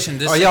anything. situation.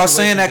 This Are y'all situation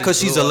saying that just 'cause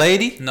she's blew a up.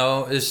 lady?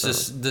 No, it's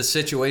just the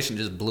situation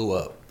just blew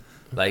up.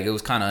 Like it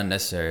was kind of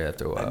unnecessary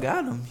after a I while.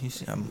 got him.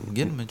 I'm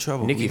getting him in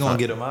trouble. Nikki we gonna fine.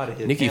 get him out of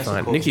here. Nikki Cancel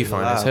fine. culture Nikki is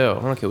fine as alive. hell.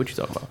 I don't care what you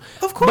talking about.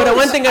 Of course. But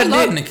one thing I I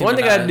love did, Nicki one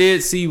thing I Minaj.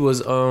 did see was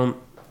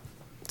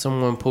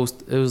someone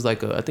post. It was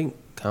like I think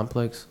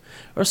Complex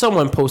or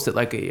someone posted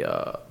like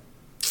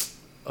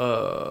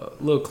a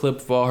little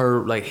clip for all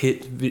her like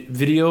hit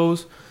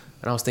videos,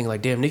 and I was thinking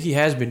like, damn, Nicki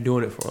has been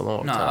doing it for a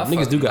long Nah, time.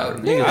 Niggas do got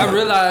it. Niggas I do got it.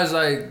 realized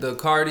like the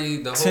Cardi,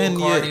 the whole 10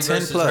 Cardi yeah, 10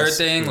 versus plus. her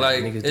thing.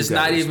 Like niggas do it's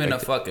gotta not even a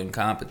respect it. fucking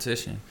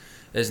competition.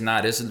 It's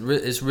not.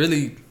 It's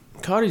really.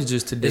 Cardi's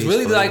just today's It's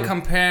really like flavor.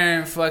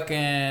 comparing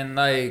fucking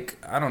like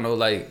I don't know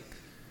like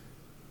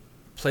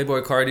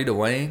Playboy Cardi to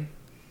Wayne.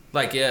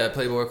 Like yeah,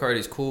 Playboy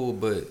Cardi's cool,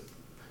 but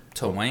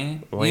to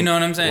Wayne, you Wayne- know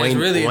what I'm saying? Wayne- it's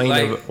really Wayne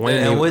like never- Wayne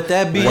that- never- And with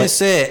that being What?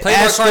 said, Playboy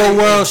Astro Cardi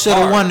World is should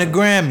have hard. won the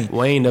Grammy.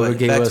 Wayne never But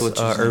gave back to us what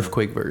you said.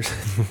 Earthquake verse.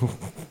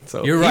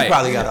 So You're He right.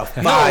 probably got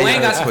a No, fire.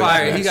 Wayne got Earthquake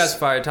fired. He verse. got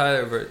fired.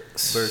 Tyler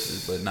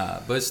versus, but nah.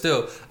 But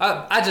still,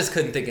 I just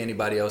couldn't think of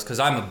anybody else because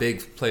I'm a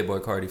big Playboy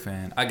Cardi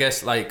fan. I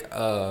guess like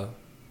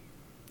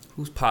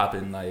who's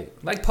popping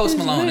like Post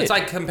He's Malone. lit. It's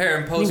like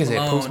comparing Post Niggas said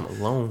Malone, Post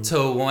Malone.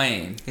 to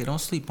Wayne. Hey, don't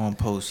sleep on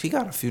Post. He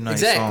got a few nice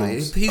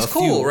Exactly. songs. He's A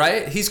cool, few.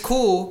 right? He's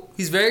cool.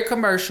 He's very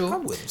commercial. I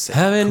wouldn't say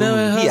Haven't cool.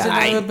 never He hustled,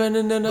 aight. never been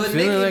in and But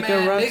feeling Nicki, like a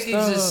man, rock Nicki's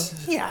star. just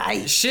Yeah,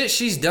 aight. shit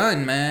she's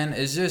done, man.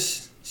 Is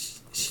just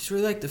she's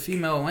really like the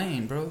female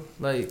Wayne, bro.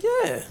 Like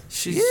Yeah,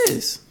 she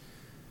is.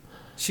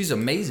 She's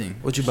amazing.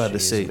 What you about to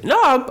say? No,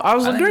 I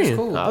was I think it's agreeing.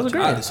 cool. I was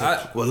agreeing.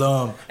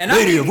 Well, And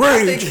Lady of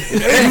Rage.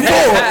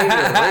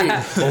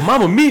 Oh,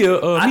 Mama Mia,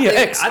 Mia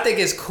X. I think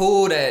it's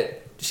cool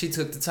that she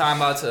took the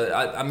time out to.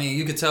 I mean,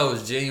 you could tell it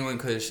was genuine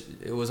because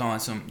it was on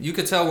some. You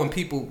could tell when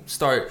people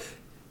start.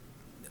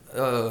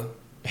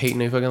 Hating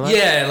they fucking life?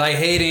 Yeah, like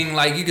hating,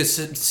 like you could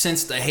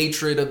sense the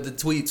hatred of the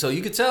tweet. So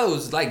you could tell it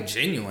was like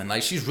genuine.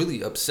 Like she's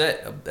really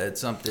upset at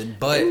something,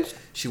 but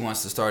she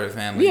wants to start a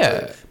family.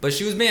 Yeah. But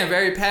she was being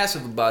very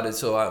passive about it.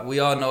 So we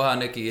all know how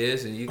Nicki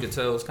is, and you could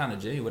tell it was kind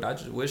of genuine. I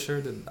just wish her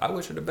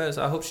the best.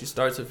 I hope she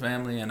starts a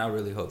family, and I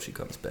really hope she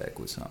comes back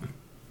with something.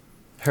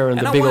 Her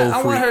and the I big want, old I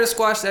want freak. her to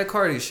squash that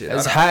Cardi shit.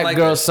 It's I hot like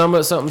girl that.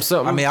 summer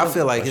something. I mean, I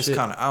feel like Oh, it's shit.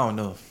 kind of, I don't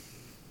know.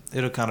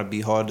 It'll kind of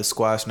be hard to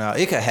squash now.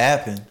 It could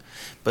happen,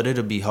 but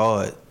it'll be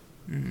hard.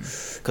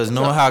 Because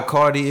knowing how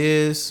Cardi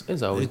is,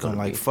 It's always gonna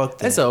gonna like be, fuck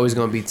that. It's always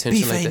gonna be tension.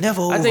 Beef like ain't that.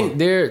 never I think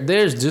over.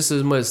 there's just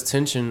as much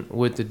tension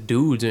with the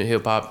dudes in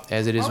hip hop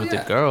as it is Oh, with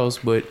yeah. the girls,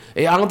 but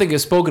I don't think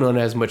it's spoken on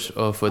as much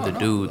for the no.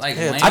 dudes. Like,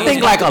 Yeah, Lane- I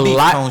think like a Beef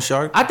lot. Cone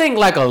Shark. I think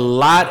like a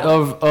lot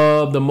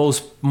of the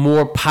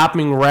more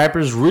popping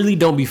rappers really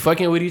don't be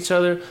fucking with each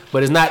other,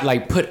 but it's not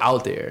like put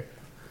out there.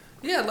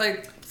 Yeah,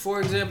 like for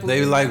example, They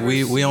you like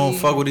never we don't see-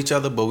 fuck with each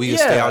other, but we can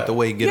stay out the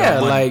way, get our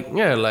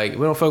money. like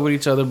we don't fuck with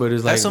each other, but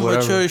it's like That's some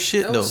whatever. mature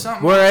shit That though. was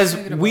something I Whereas was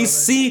thinking we about,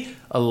 see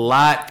a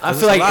lot. I There's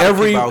feel a like lot of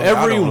every people out here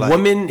I don't like.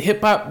 woman hip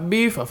hop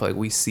beef. I feel like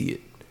we see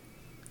it.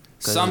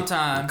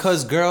 sometimes.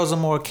 Because girls are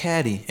more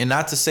catty, and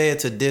not to say it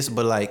to diss,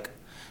 but like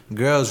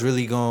girls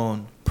really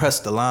gonna press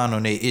the line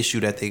on their issue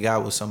that they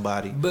got with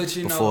somebody. But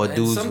you know, before and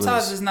dudes sometimes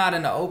was. it's not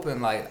in the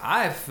open. Like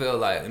I feel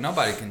like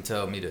nobody can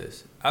tell me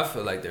this. I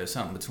feel like there's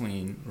something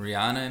between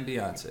Rihanna and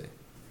Beyonce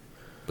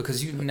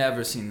because you've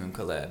never seen them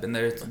collab, and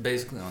they're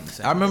basically on the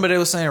same. I remember they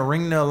were saying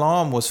 "Ring the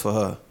Alarm" was for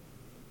her.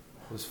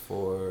 was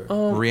for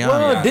Rihanna.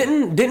 Well,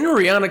 didn't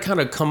Rihanna kind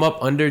of come up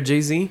under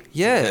Jay-Z?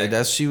 Yeah, Exactly.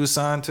 that's she was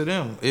signed to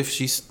them. If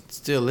she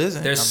still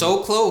isn't, they're I mean, so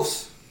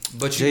close,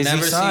 but you Jay-Z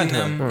never seen signed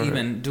them her.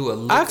 even do a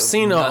lick I've of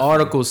seen an nothing.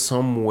 article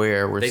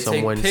somewhere where They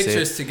someone take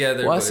pictures said,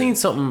 together. Well, I but- seen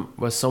something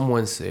where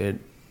someone said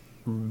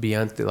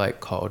Beyonce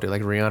like called it,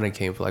 like Rihanna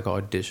came for like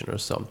audition or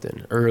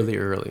something early,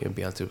 and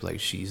Beyonce was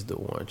like, she's the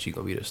one, she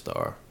gonna be the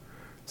star.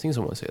 I seen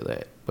someone say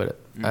that, but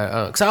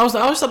cause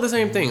I always thought the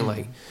same thing,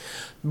 like,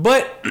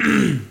 but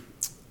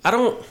I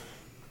don't.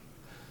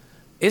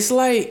 It's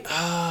like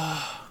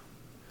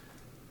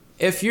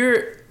if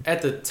you're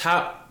at the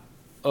top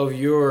of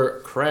your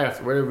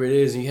craft, whatever it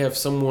is, and you have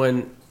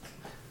someone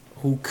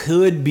who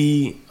could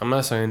be, I'm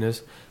not saying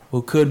this,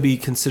 who could be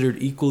considered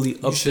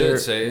equally up should there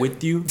say it.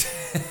 with you.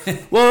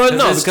 Well,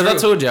 no, it's because I true.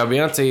 told y'all,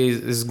 Beyonce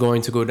is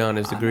going to go down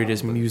as the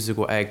greatest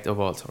musical act of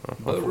all time.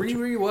 But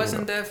unfortunately. Riri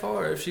wasn't that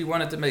far. If she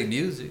wanted to make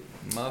music,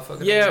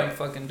 motherfucker, Yeah. don't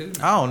fucking do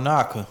that. I don't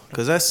knock her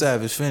because that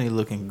Savage Fenty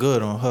looking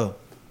good on her.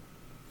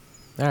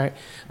 All right,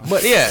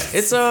 but yeah,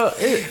 it's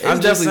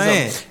I'm just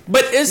saying. something.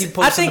 But it's You I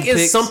posting think the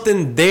it's pics.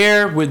 something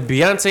there with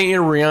Beyonce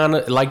and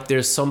Rihanna, like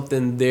there's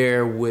something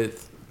there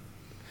with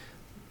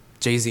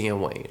Jay-Z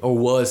and Wayne, or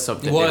was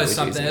something. It there was with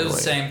something. Jay-Z It and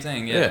was the Wayne. same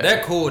thing. Yeah, Yeah.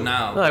 they're cool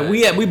now. Like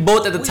but- we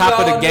both at the We top of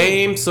all the do.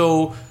 game,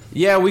 so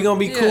yeah, we gonna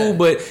be Yeah. cool.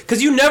 But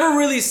because you never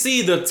really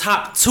see the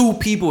top two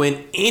people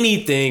in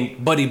anything,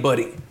 buddy.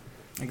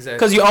 exactly.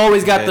 Because you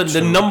always got Yeah, the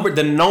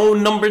true.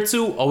 known number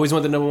two, always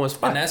want the number one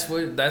spot.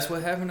 And that's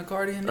what happened to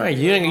Cardi and Right,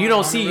 Nicki. you don't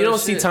On see the real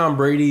shit. Tom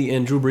Brady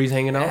and Drew Brees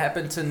hanging That out.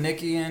 happened to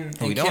Nicki and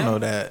We Kim. don't know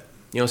that.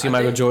 You don't see I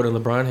Michael think- Jordan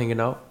and LeBron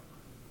hanging out.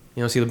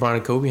 You don't see LeBron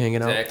and Kobe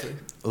hanging out. Exactly.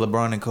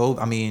 LeBron and Kobe.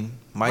 I mean,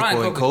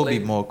 Michael and Kobe Kobe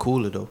played. more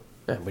cooler though.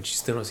 Yeah, but you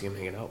still don't see him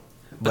hanging out.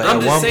 But I'm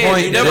at just one saying,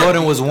 point, you never-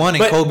 Jordan was one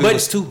and Kobe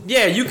was two.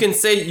 Yeah, you can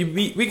say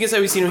we can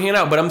say we seen him hanging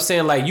out, but I'm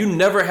saying like you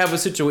never have a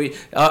situation,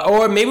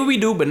 or maybe we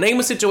do, but name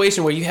a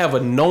situation where you have a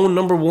known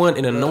number one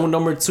and a known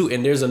number two,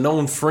 and there's a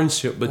known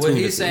friendship What between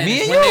the he's two. saying Me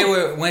is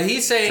and when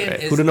he's saying Right,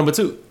 is who the number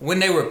two? when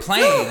they were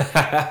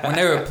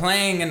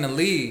playing in the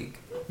league,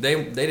 they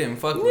didn't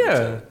fuck with each Yeah.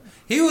 other.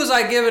 He was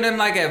like giving them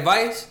like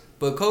advice,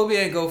 but Kobe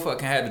ain't go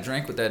fucking have a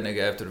drink with that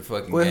nigga after the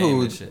fucking Well, game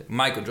who? and shit.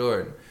 Michael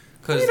Jordan.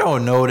 Cause You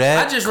don't know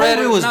that. I just Kobe read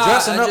it. was Nah,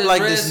 dressing I up just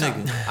like read this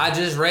something. nigga. I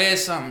just read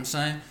something,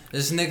 son.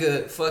 This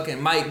nigga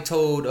fucking Mike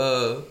told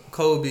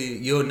Kobe,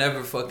 "You'll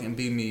never fucking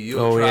beat me.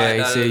 You'll Oh, try."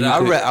 yeah, he said you I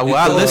could- read. Well, And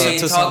I Kobe listened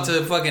ain't to talk some.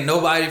 to fucking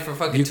nobody for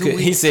fucking You 2 could,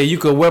 weeks. he said you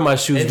could wear my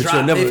shoes, And but drop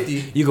you'll never.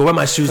 50. You could wear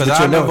my shoes, but Because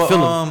you'll I never remember,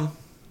 feel them.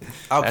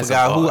 I That's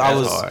forgot who hard. I That's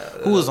was. hard.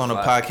 Who was on the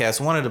That's podcast?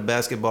 One of the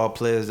basketball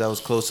players that was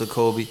close to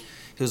Kobe.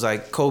 He was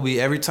like, Kobe.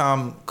 Every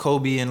time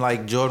Kobe and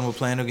like Jordan were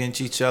playing against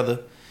each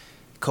other,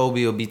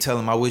 Kobe would be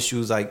telling him, "I wish you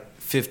was like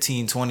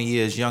 15, 20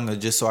 years younger,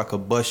 just so I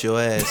could bust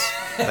your ass."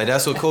 Like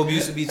that's what Kobe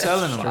used to be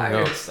telling him.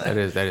 Fire, No, son.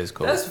 that is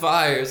cool. That's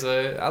fire,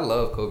 son. I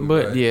love Kobe.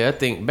 But Bryant. yeah, I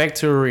think back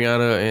to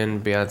Rihanna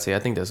and Beyonce. I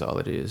think that's all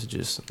it is.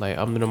 Just like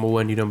I'm the number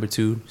one, you number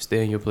two.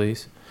 Stay in your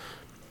place.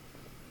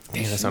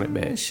 Damn, that sounded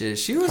bad. Shit,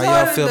 she was. How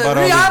y'all on feel the- about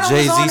all Rihanna this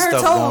was Jay on Z her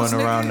stuff toes,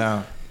 going around nigga.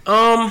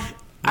 now?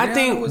 I Rihanna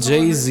think was on her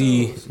Jay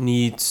Z toes.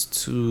 needs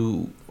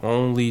to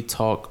only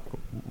talk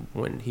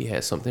when he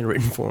has something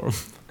written for him.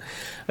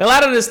 A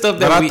lot of the stuff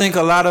that but I think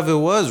a lot of it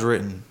was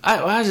written.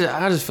 I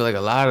just feel like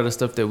a lot of the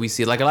stuff that we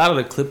see, like a lot of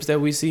the clips that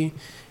we see,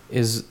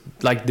 is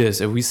like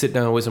this. If we sit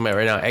down with somebody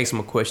right now, ask them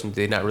a question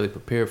they're not really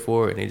prepared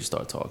for, and they just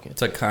start talking.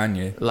 It's like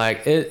Kanye.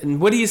 Like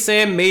what he's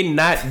saying may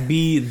not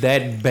be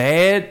that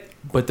bad,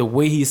 but the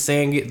way he's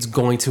saying it's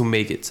going to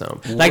make it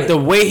sound like the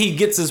way he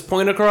gets his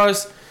point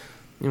across.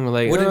 You know,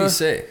 like what did he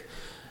say?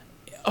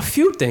 A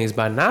few things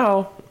by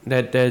now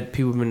that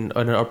people have been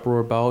in an uproar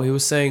about. He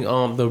was saying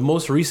the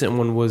most recent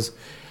one was,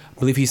 I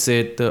believe he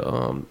said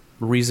the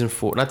reason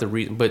for, not the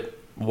reason, but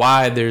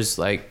why there's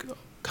like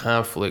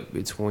conflict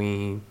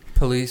between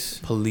police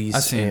and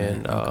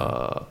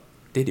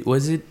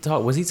was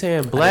he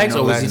saying blacks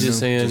or was he just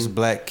saying just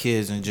black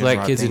kids in general?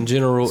 Black kids in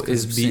general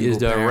is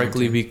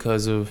directly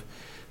because of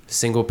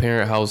single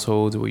parent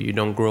households where you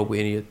don't grow up with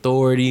any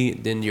authority,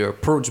 then you're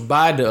approached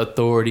by the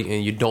authority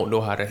and you don't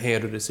know how to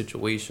handle the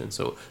situation.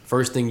 So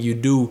first thing you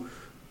do,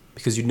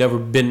 because you never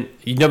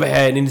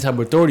had any type of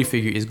authority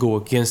figure, is go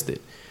against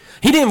it.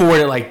 He didn't even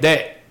word it like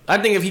that. I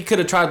think if he could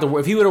have tried to,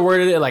 if he would have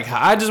worded it like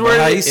how I just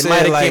worded it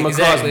might have came across.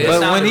 Exactly.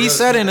 But when he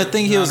said in the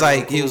thing, he was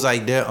like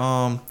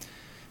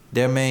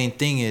their main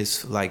thing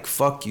is like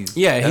fuck you.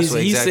 Yeah, that's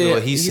he said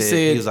what he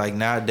said. He was like,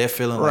 nah, they're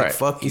feeling like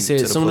fuck you. He said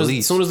to the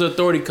police. As soon as the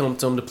authority comes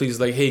to him, the police is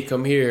like, hey,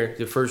 come here.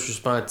 The first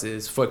response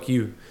is fuck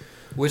you.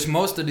 Which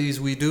most of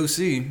these we do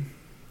see.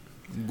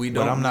 We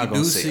don't. But I'm not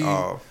gonna say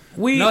all.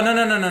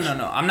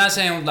 No. I'm not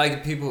saying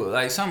like people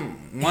like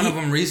one of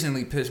them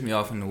recently pissed me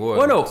off in the war.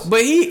 Well, no,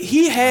 but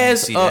he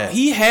has a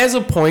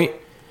point.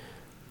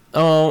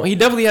 He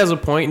definitely has a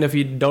point, and if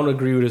you don't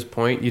agree with his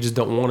point, you just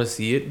don't want to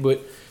see it.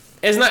 But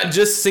it's not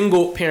just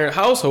single parent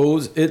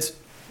households. It's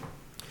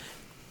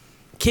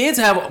kids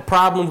have a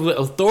problem with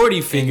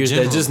authority figures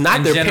that just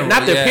not their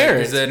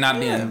parents. They're not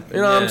being. You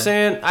know what I'm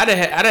saying? I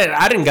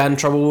didn't got in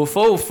trouble with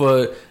folks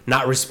for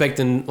not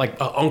respecting like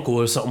an uncle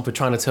or something for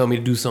trying to tell me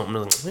to do something.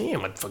 I'm like,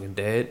 man, my fucking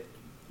dad.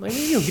 Like,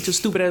 you know, get your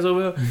stupid ass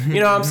over here. You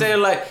know what I'm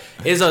saying? Like,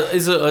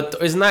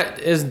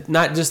 it's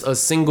not just a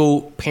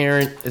single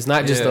parent. It's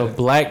not just a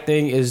black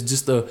thing. It's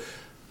just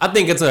I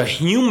think it's a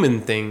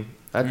human thing.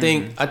 I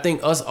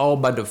think us all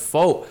by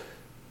default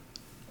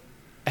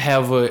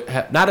have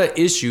not an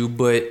issue,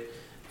 but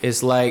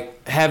it's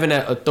like having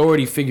that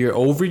authority figure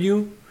over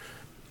you.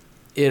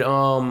 It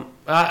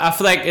I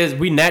feel like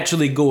we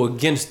naturally go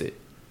against it.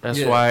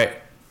 That's why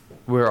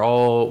we're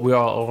all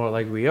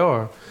like we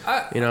are.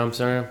 You know what I'm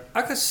saying?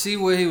 I could see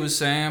what he was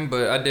saying,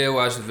 but I did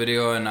watch the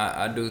video and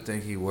I do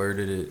think he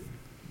worded it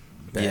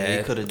bad. Yeah,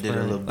 he could have did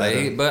a little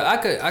better. Like, but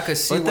I could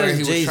see where he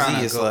was Jay-Z trying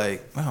to is go.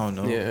 like, I don't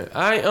know. Yeah,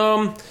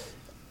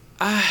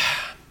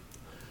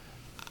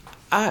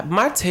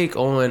 my take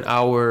on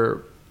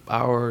our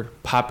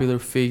popular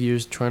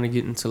figures trying to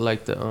get into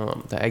like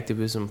the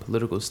activism,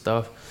 political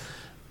stuff,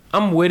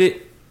 I'm with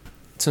it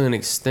to an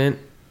extent,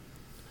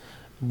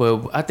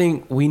 but I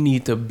think we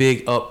need to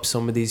big up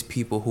some of these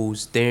people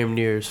whose damn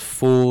near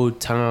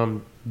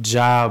full-time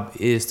job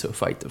is to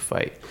fight the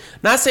fight.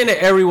 Not saying that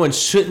everyone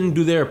shouldn't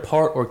do their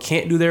part or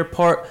can't do their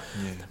part,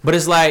 but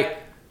it's like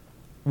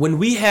when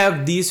we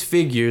have these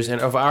figures and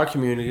of our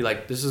community,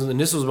 like this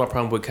was my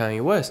problem with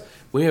Kanye West.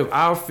 We have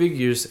our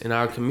figures in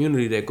our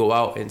community that go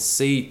out and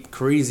say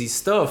crazy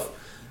stuff.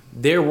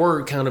 Their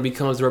word kind of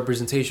becomes the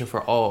representation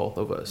for all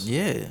of us.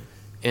 Yeah.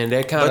 And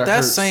that kind of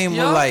that's hurts. same with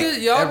Y'all like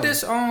y'all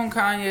disown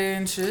Kanye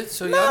and shit,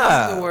 so y'all don't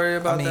have to worry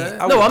about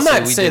that. No, I'm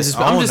not saying this.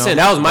 I'm just saying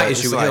that was my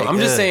issue with him. I'm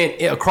just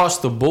saying across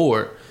the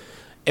board.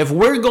 If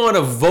we're going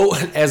to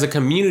vote as a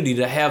community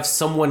to have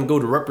someone go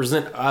to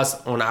represent us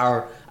on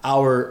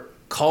our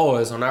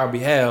cause on our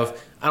behalf,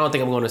 I don't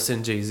think I'm going to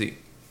send Jay-Z.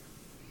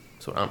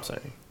 That's what I'm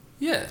saying.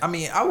 Yeah, I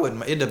mean, I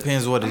wouldn't. It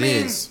depends what it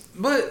is.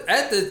 But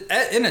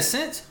in a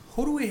sense,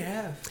 who do we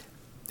have?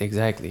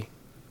 Exactly.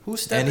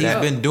 Who's and stepping he's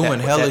up? been doing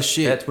hella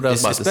shit. That's what I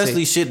was about to say.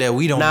 Especially shit that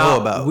we don't know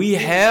about. We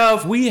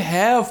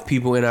have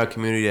people in our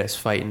community that's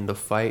fighting the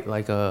fight.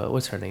 Like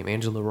what's her name?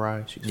 Angela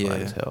Rye. She's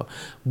fine as hell.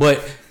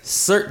 But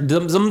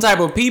some type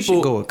of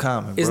people go with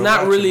Common, it's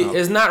not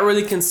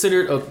really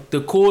considered the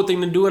cool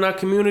thing to do in our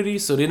community,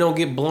 so they don't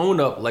get blown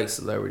up like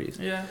celebrities.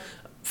 Yeah.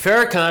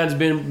 Farrakhan's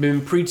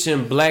been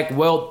preaching black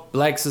wealth,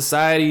 black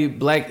society,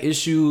 black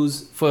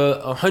issues for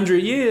 100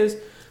 years.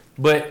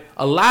 But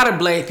a lot of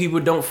black people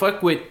don't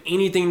fuck with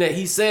anything that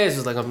he says.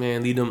 It's like, oh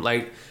man, lead them,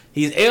 like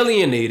he's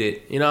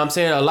alienated. You know what I'm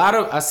saying?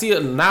 I see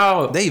it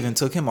now. They even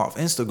took him off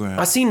Instagram.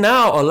 I see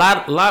now a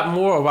lot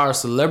more of our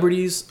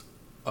celebrities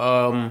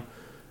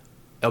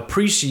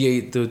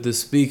appreciate the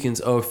speakings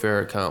of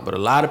Farrakhan. But a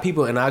lot of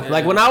people, and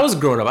like when I was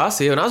growing up,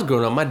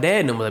 my dad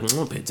and them were like,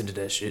 don't pay attention to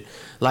that shit.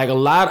 Like a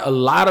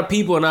lot of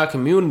people in our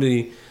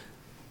community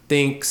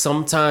think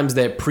sometimes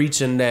that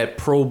preaching that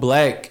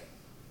pro-black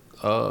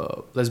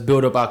let's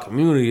build up our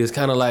community is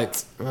kind of like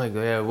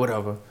yeah,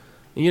 whatever,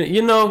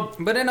 you know.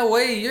 But in a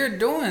way, you're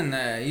doing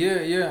that.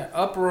 You're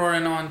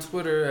uproaring on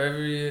Twitter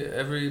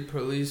every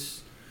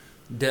police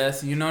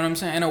death. You know what I'm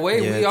saying? In a way,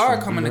 we are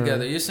coming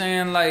together. You're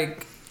saying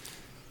like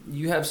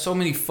you have so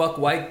many fuck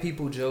white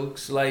people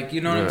jokes. Like,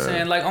 you know what I'm Yeah.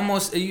 saying? Like,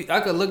 almost, I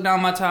could look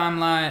down my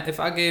timeline. If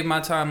I gave my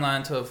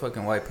timeline to a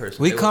fucking white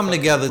person, We they would come fucking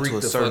together freak to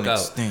a the certain fuck out,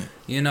 extent.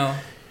 you know?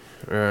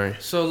 Right.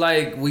 So,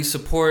 like, we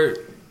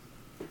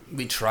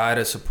try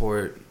to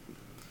support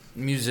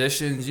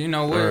musicians. You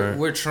know, Right.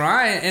 we're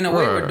trying. In a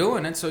way, we're Right.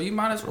 doing it. So you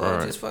might as well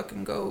Right. just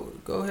fucking go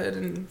ahead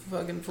and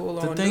fucking full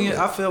on The thing do is, it.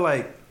 I feel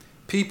like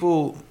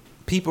people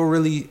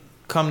really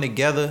come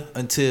together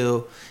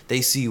until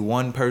they see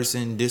one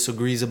person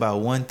disagrees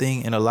about one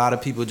thing, and a lot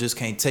of people just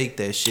can't take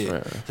that shit.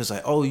 Right. It's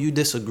like, oh, you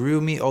disagree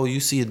with me? Oh, you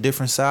see a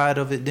different side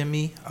of it than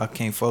me? I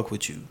can't fuck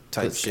with you.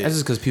 Type That's shit.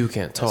 just because people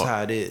can't That's talk.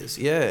 how it is.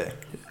 Yeah.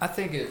 I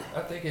think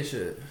it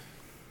should.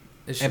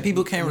 And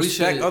people can't we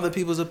respect should- other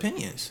people's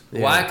opinions.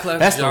 Wyclef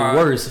That's Jean-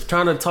 the worst.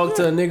 Trying to talk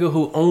to a nigga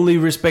who only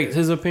respects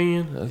his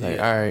opinion. I was like,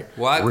 all right,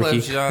 Wyclef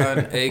Ricky.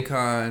 Jean,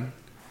 Akon,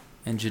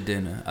 and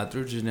Jadena. I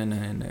threw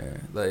Jadena in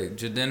there. Like,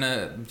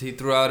 Jadena, he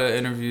threw out an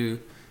interview.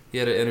 He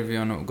had an interview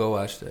on. Go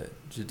watch that.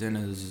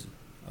 Jadena is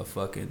a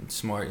fucking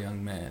smart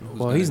young man. who's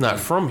Well, gonna he's not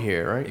do- from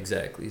here, right?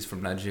 Exactly. He's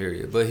from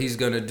Nigeria. But he's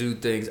going to do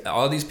things.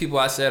 All these people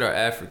I said are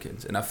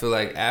Africans. And I feel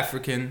like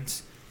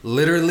Africans,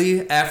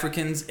 literally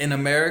Africans in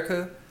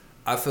America,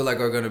 I feel like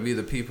are going to be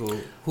the people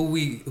who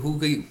we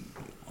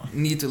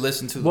need to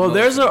listen to. the Well, most.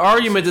 there's an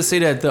argument to say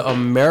that the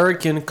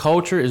American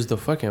culture is the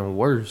fucking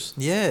worst.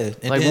 Yeah.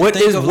 And Like, then what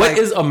think is of, what like,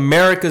 is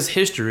America's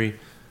history?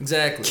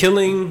 Exactly.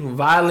 Killing,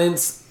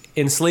 violence,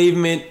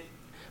 enslavement,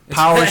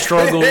 power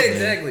struggle.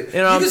 Exactly. You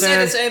know what I'm can say saying?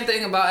 the same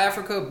thing about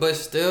Africa, but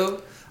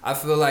still, I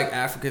feel like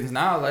Africans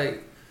now,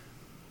 like,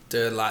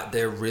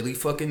 they're really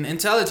fucking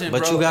intelligent,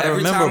 But bro. you gotta Every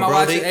remember, time I bro,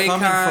 watch they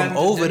coming Akon, from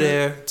over Jadena-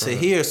 there to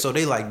here, so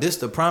they like, this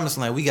the promised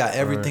land. We got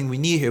everything we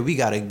need here. We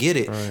gotta get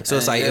it. Right. So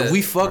it's like, Yeah. if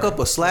we fuck up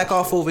or slack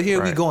off over here,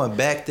 we Right. going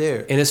back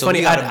there. And it's So funny,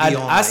 we gotta be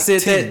on, I like,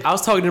 said 10. that. I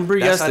was talking to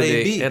Bree That's how they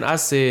yesterday, be. and I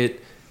said,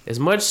 as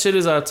much shit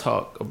as I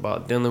talk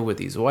about dealing with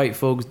these white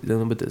folks,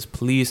 dealing with this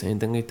police,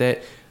 anything like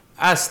that,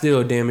 I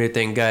still damn near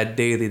thank God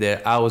daily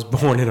that I was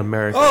born in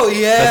America. Oh,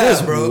 yeah, 'Cause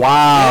it's bro.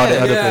 wild. Yeah,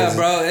 in other yeah, places.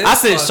 bro. It's I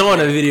sent Sean a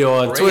fucking video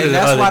on crazy. Twitter And the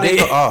that's other why day. they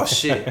go, oh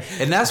shit.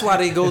 And that's why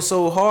they go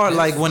so hard,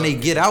 like when they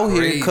get out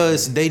here, crazy.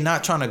 because they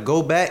not trying to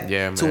go back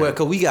Yeah, to man. where,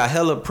 cause we got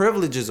hella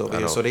privileges over I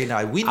here. know. So we I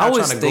not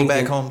was trying to go back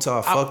thinking- home to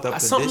our fucked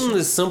up Something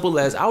conditions. as simple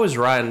as I was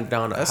riding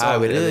down the That's all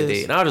highway it the other is.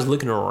 day, and I was just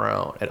looking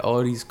around at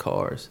all these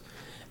cars,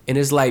 and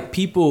it's like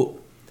people.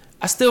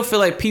 I still feel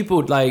like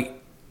people like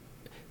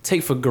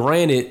take for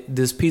granted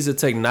this piece of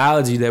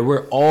technology that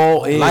we're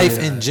all in. Life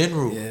in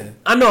general. Yeah.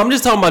 I know. I'm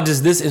just talking about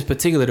just this in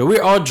particular. That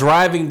we're all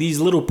driving these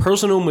little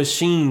personal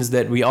machines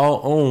that we all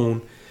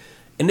own,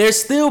 and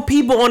there's still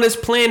people on this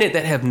planet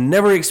that have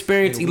never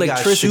experienced We got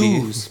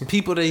electricity. shoes.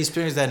 People that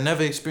experience that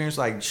never experienced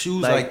like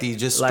shoes like, these,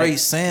 just like- straight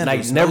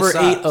sandals, like no never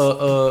socks. ate a.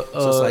 So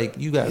it's like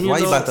you got. Why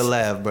you know, about to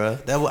laugh, bro?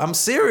 I'm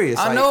serious.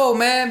 I like, know,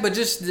 man, but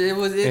just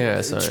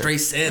Yeah, son. straight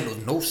sandals,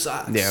 no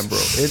socks. Yeah, bro.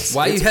 It's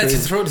Why it's you had crazy.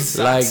 to throw the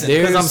socks Like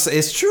in? Because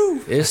there's it's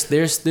true.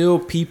 there's still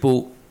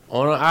people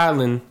on an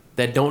island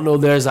that don't know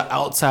there's an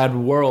outside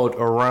world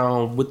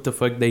around what the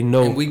fuck they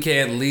know. And we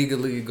can't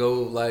legally go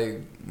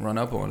like run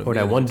up on him. Or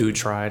that one dude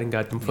tried and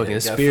got them fucking he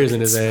got spears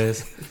in fucking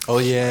his ass. Oh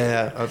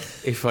yeah,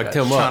 They fucked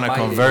Got him up. trying to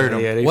convert him.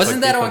 Yeah, they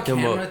Wasn't that they on fucked him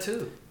camera up.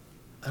 too?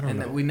 I don't And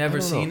know. we never I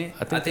don't seen know. it?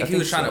 I think he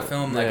was trying to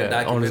film, like,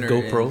 a on his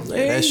documentary GoPro. and-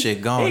 Yeah, that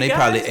shit gone. They guys.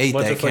 probably ate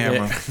Bunch that of fucking-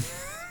 camera.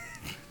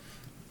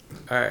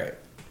 All right,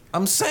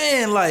 I'm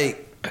saying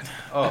like,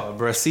 oh,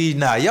 bro, see,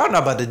 nah, y'all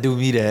not about to do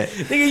me that.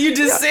 nigga, you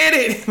just said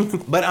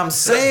it. But I'm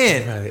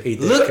saying, Probably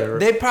ate that camera.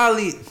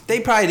 look, they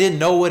probably didn't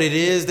know what it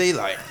is. They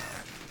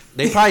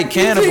probably You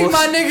cannibals. think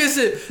my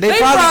niggas, They they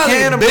probably probably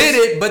cannibals. bit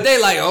it, but they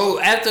like, oh,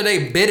 after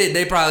they bit it,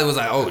 they probably was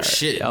like, oh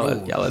shit, Y'all,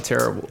 no. y'all are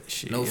terrible.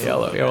 No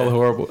Y'all are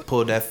horrible.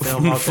 Pulled that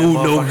film off. Food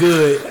that no motherfucker.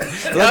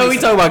 good. Now we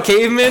talking about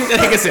cavemen.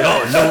 Nigga said,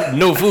 "Oh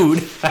no food."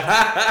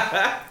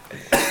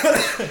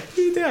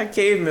 He got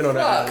cavemen on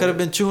that. Could have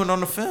been chewing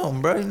on the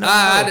film, bro. You never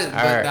I, know. just,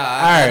 All right, nah, all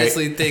I right.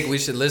 honestly think we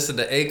should listen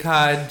to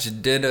Akon,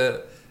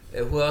 Jadena,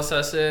 and who else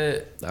I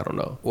said? I don't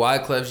know.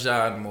 Wyclef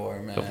Jean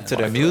more, man. To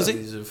their Wyclef, music?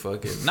 These are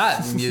fucking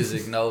not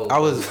music, no.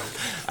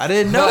 I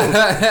didn't know.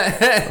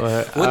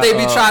 What they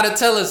be trying to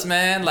tell us,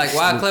 man? Like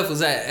Wyclef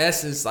was at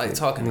Essence, like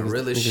talking the niggas-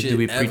 realest niggas do shit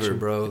be ever, preaching.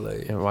 bro.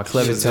 Like, Yeah, while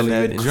Clever was telling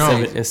in you that in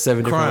drunk,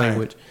 seven different crying.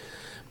 language.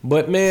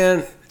 But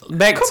man,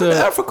 back Come to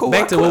Africa,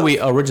 back to Wyclef. what we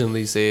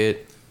originally said.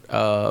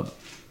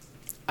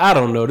 I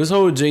don't know. This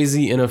whole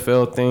Jay-Z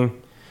NFL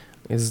thing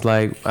is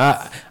like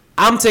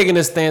I'm taking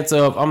a stance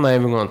of I'm not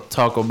even going to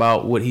talk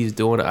about what he's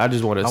doing. I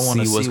just want to I want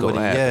to see what's see going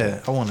what. to happen.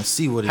 Yeah, I want to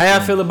see what. How y'all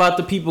feel about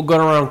the people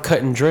going around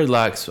cutting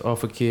dreadlocks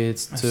off of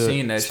kids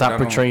seen to that shit. stop I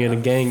don't- portraying I a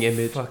gang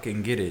image?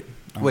 fucking get it.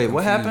 I'm Wait,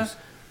 what confused. happened?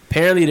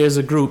 Apparently, there's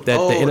a group that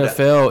the Oh,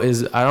 NFL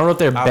is. I don't know if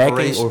they're backing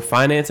Operation- or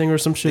financing or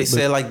some shit. They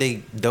but said like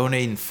they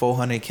donating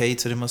 $400K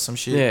to them or some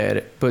shit. yeah,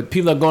 but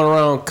people are going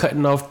around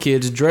cutting off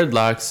kids'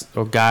 dreadlocks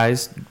or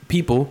guys,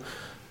 people,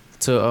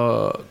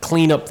 to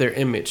clean up their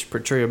image,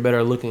 portray a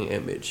better looking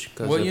image.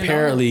 Because Well, you know-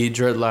 apparently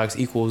dreadlocks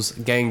equals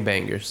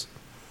gangbangers.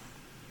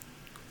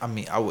 I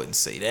mean, I wouldn't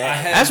say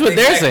that. That's what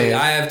they're saying.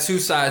 I have two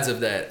sides of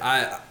that.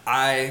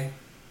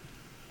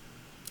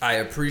 I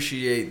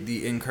appreciate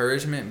the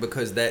encouragement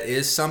because that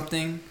is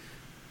something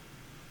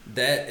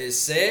that is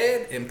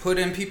said and put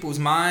in people's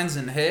minds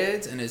and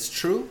heads, and it's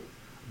true.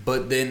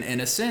 But then, in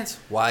a sense,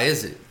 why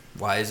is it?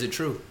 Why is it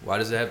true? Why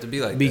does it have to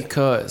be like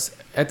because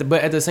that?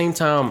 but at the same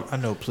time, I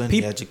know plenty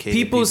of educated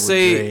people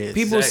say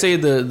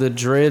the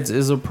dreads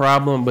is a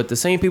problem, but the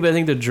same people that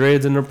think the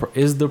dreads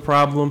is the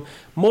problem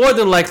more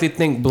than likely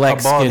think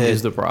black skin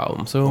is the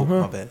problem. So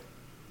my bad.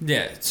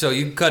 Yeah, so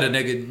you cut a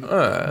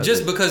nigga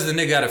just because the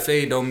nigga got a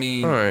fade don't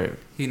mean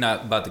he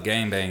not about to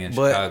gangbang in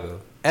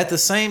Chicago. At the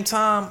same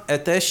time,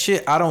 at that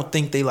shit, I don't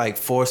think they like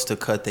forced to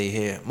cut their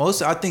hair.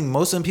 I think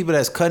most of the people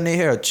that's cutting their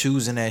hair are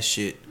choosing that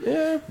shit.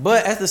 Yeah.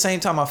 But at the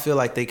same time, I feel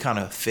like they kind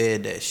of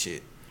fed that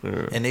shit.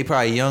 Yeah. And they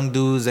probably young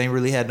dudes, ain't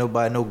really had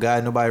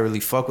nobody really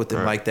fuck with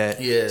them like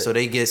that. Yeah. So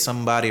they get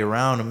somebody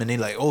around them and they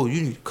like, oh,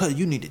 you need to cut,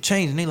 you need to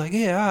change. And they like,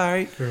 yeah, all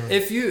right.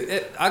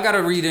 I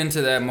gotta read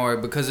into that more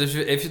because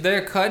if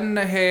they're cutting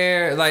the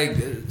hair, like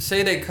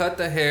say they cut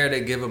the hair,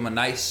 they give them a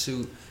nice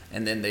suit,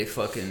 and then they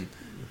fucking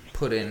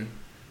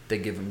they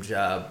give them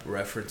job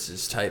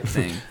references type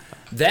thing.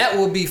 That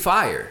would be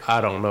fire. I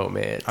don't know,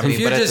 man. I mean, if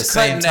you're but just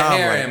cutting the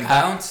hair and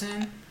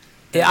bouncing.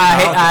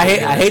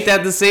 I hate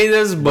that to say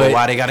this, but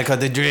why they gotta cut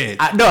the dread?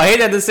 I hate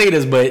that to say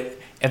this, but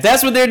if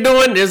that's what they're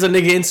doing, there's a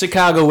nigga in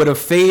Chicago with a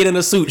fade and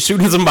a suit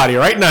shooting somebody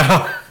right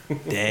now.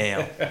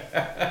 Damn.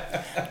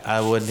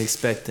 I wasn't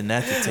expecting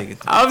that to take it.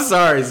 I'm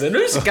sorry, son.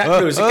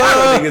 Chicago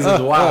niggas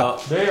is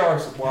wild. They are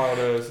some wild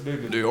ass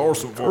niggas. They are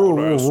some wild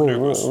ass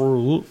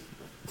niggas.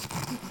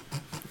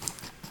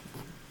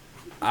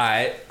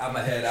 Alright,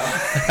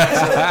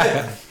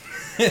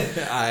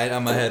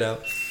 I'ma head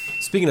out.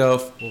 Speaking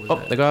of,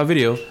 they got a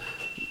video.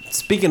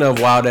 Speaking of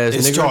wild ass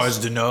It's niggas,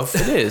 charged enough.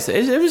 It is.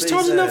 It was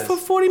charged enough for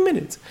 40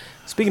 minutes.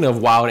 Speaking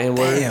of wild N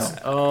words,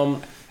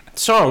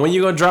 Sean, when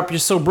you gonna drop your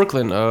So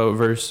Brooklyn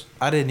verse?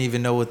 I didn't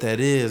even know what that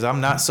is.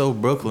 I'm not so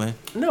Brooklyn.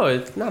 No,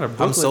 it's not a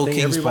Brooklyn I'm so thing.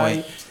 Kings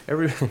Point.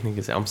 Everybody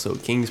nigga say I'm so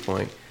Kings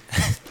Point.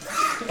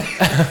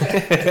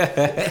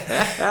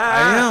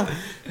 I am.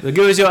 So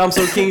give us your I'm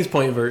so Kings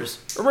Point verse.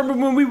 Remember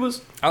when we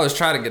was? I was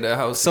trying to get a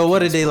house. So what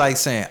did they like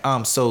saying?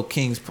 I'm so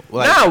Kings.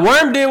 Like, Nah,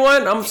 Worm did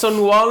one. I'm so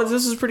New Orleans.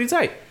 This is pretty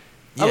tight.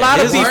 yeah, a lot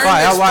of his people. is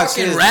fire. I watched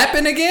fucking his.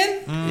 rapping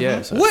again.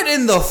 Yeah. So. What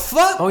in the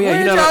fuck? Oh yeah, Where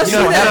you did know y'all you see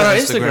don't have that?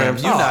 it on Instagram.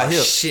 You not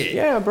hip. Shit.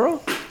 Yeah,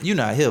 bro. You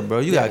not hip, bro.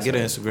 You gotta get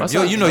an My Instagram.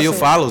 son- You know my your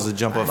son- followers will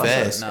jump up My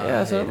fast. son, Nah,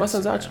 yeah, I so hate my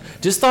son's out.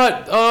 Instagram. Just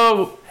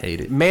thought,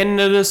 Hate it. man,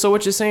 the so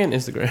what you're saying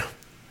Instagram.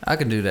 I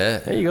can do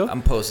that. There you go.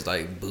 I'm posting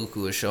like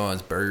buku of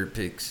Sean's bird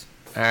pics.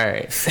 All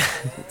right,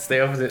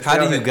 stay off of it.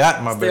 How do you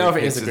got my Stay off bird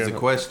of pics is the Instagram.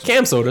 question.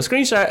 Cam Soda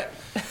screenshot.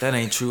 That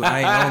ain't true. I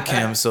ain't on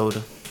Cam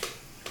Soda.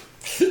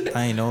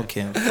 I ain't on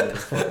Cam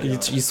Soda.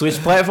 You switch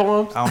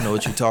platform. I don't know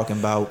what you talking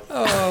about.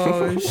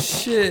 Oh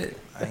shit.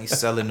 I ain't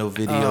selling no Oh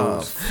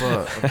videos.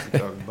 fuck. What you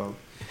talking about?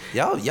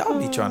 Y'all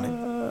be trying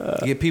to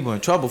get people in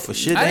trouble for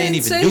shit they I ain't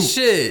didn't even say do.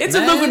 shit. It's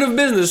man. a lucrative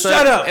business. Shut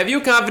son. up. If you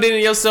confident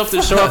in yourself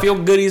to show off your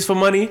goodies for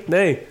money,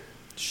 hey,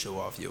 Show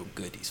off your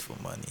goodies for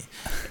money.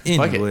 Fuck it.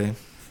 Anyway,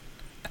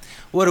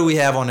 what do we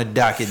have on the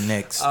docket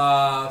next?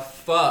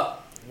 Fuck.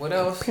 What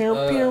else? Pew,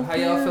 pew, How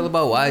y'all feel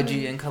about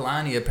YG and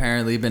Kalani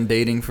apparently been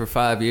dating for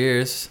 5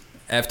 years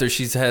after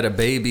she's had a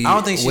baby I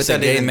don't think she with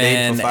said a they gay been dating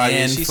man for 5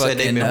 years. and She said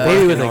they fucking, been baby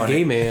working with a on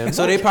gay it. man.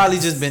 So they probably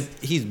just been.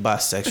 He's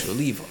bisexual.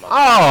 Leave him.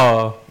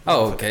 Oh,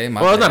 Oh, okay.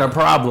 My well, it's bad. not a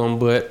problem,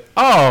 but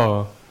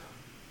oh,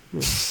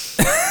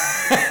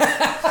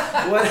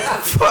 What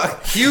the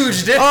fuck?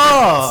 Huge difference.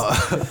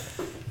 Oh,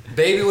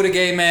 Baby with a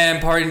gay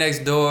man, party next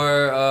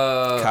door.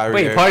 Kyrie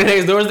wait, Irving. party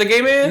next door is the gay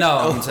man?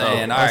 No, I'm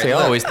saying. All I right, say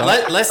I always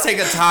thought. let's take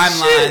a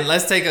timeline.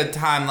 Let's take a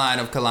timeline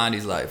of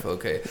Kalani's life.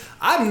 Okay,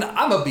 I'm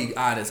gonna be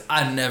honest.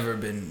 I've never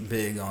been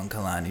big on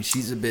Kalani.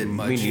 She's a bit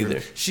much.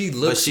 neither. She But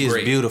looks she's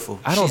great. beautiful.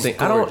 I don't She's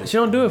think I don't. gorgeous. She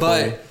don't do it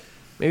But, for me.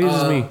 Maybe it's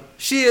just me.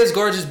 She is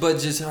gorgeous, but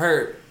just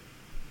her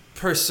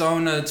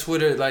persona,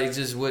 Twitter, like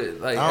just what,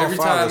 like I don't every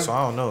follow, time. so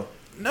I don't know.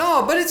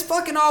 No, but it's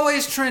fucking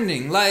always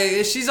trending.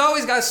 Like, she's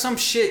always got some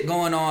shit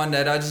going on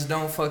that I just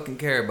don't fucking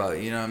care about.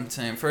 You know what I'm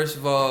saying? First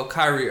of all,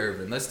 Kyrie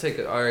Irving. Let's take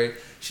it. All right,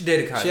 she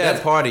dated Kyrie. She had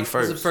That's- party That's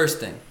first. the first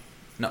thing.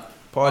 No,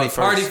 Party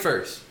Party first.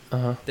 first.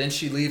 Uh-huh. Then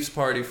she leaves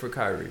party for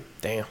Kyrie.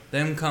 Damn.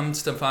 Then come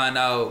to find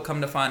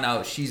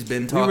out, she's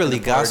been We talking. really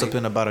to Party.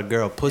 gossiping about a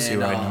girl pussy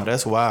And, right now.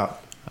 That's wild.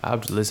 I'm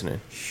just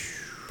listening.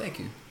 Thank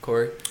you,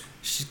 Corey.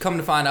 She's come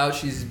to find out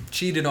she's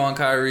cheated on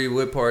Kyrie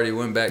with Party.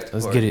 Went back to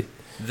Let's Party. get it.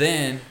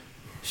 Then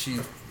she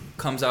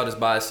comes out as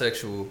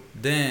bisexual.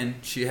 Then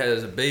she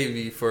has a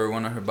baby for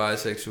one of her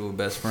bisexual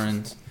best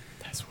friends.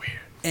 That's weird.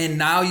 And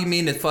now you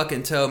mean to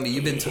fucking tell me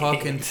you've been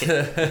talking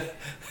to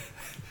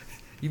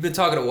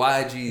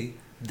YG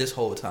this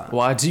whole time?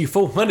 YG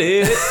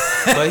 400.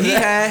 But he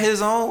had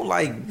his own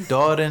like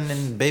daughter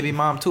and baby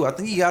mom too. I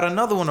think he got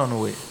another one on the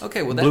way.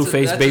 Okay, well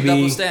Blueface that's baby. a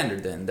double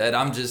standard then. That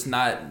I'm just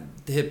not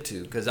hip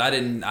to because I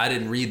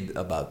didn't read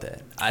about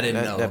that. I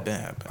didn't know. That been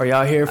happening. Are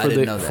y'all here I for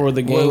didn't know the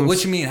that. games?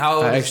 What you mean? How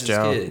old I is asked this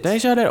y'all. kid?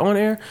 Did y'all that on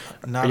air?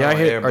 Not Are y'all on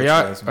here? air, Are but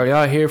y'all yes, are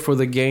y'all here for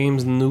the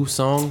game's new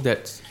song?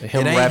 That's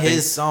him It ain't rapping,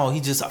 his song.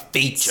 He just a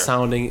feature.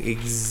 sounding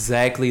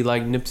exactly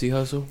like Nipsey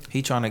Hussle.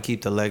 He trying to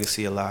keep the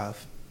legacy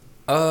alive.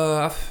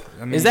 I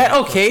mean, Is that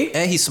okay?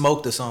 And he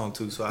smoked the song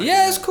too. So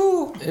Yeah, it's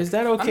cool. Is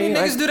that okay? I mean,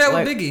 niggas do that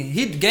like, with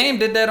Biggie. Game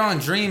did that on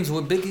Dreams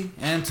with Biggie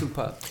and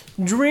Tupac.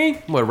 Dream?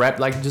 What, rap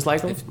like just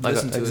like him? Like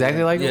Listen to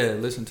exactly it. like him?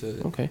 Yeah, listen to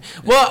it. Okay.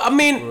 Well, I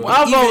mean,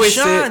 I've Even always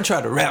Sean said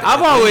tried to rap. I've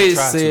like that. He always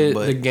tried to, said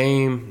but the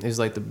game is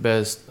like the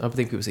best. I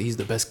think people say he's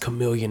the best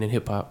chameleon in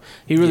hip hop.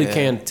 He really Yeah.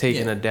 can take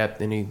and Yeah.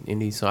 adapt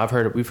any song.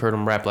 We've heard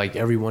him rap like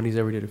everyone he's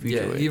ever did a feature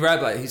Yeah, with. he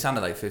rapped like he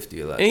sounded like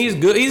 50 a lot. And he's too.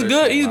 good. He's First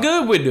good. He's time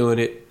good with doing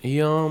it. He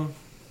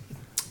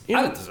you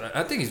know,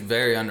 I think he's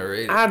very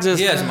underrated.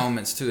 he has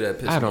moments too that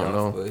piss I me don't off,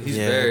 know. but he's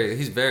Yeah.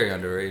 very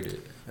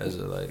underrated as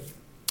a like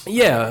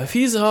yeah. If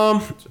he's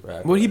rapper.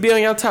 would he be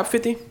on your top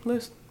 50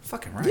 list?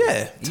 Fucking right.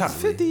 yeah, top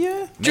Easily. 50.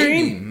 Yeah,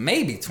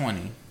 Maybe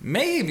 20,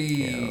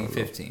 maybe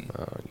 15,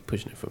 You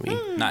pushing it for me.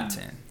 not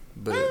 10,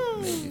 but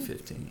maybe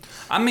 15.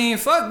 I mean,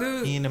 fuck,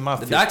 dude. He ain't in my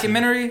the 15.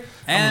 documentary I'm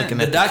and looking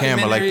the at the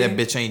camera like documentary,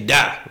 that bitch ain't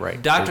die.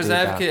 Right. Doctor's They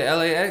did Advocate,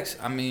 LAX.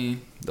 I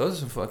mean, those are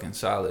some fucking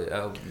solid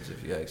albums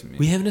if you ask me.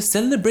 We having a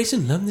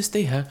celebration. Love to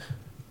stay high.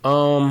 I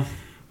was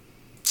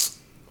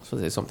supposed to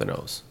say something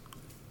else,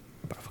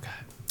 but I forgot.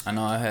 I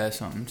know I had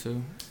something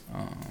too.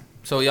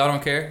 So y'all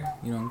don't care?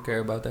 You don't care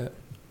about that?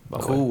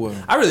 About Cool. what?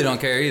 one. I really don't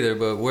care either,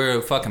 but we're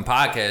a fucking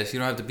podcast. You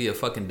don't have to be a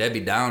fucking Debbie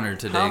Downer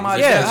today. How am I-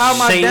 Yeah, how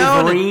am I Shane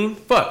down? Vereen.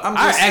 Fuck. I'm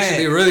I just actually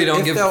saying, really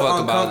don't it give a felt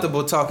fuck about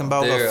uncomfortable talking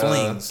about their, her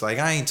flings. Like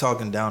I ain't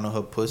talking down on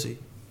her pussy.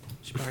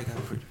 She probably got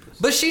a pretty pussy.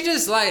 But she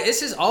just like it's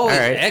just always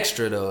All right.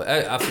 extra though.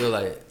 I feel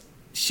like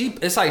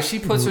it's like she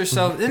puts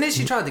herself, and then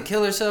she tried to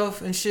kill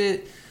herself and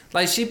shit.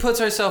 Like she puts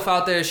herself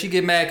out there, she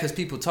get mad because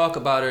people talk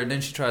about her, and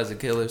then she tries to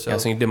kill Y'all herself.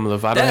 seen Demi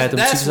Lovato had them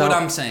That's cheeks what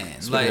out? I'm saying.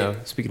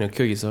 Like Speaking of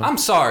kill yourself. I'm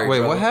sorry. Wait,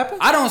 bro. what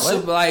happened? I don't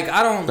What?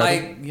 I don't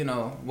Brother?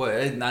 like what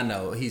I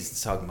know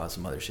he's talking about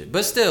some other shit,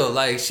 but still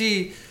like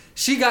she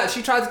tried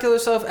to kill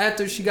herself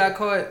after she got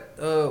caught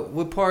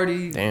with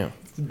Party Damn.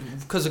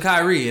 because of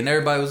Kyrie, and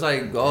everybody was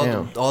like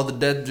Damn. all the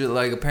dead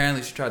like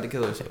apparently she tried to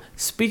kill herself.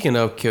 Speaking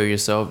of kill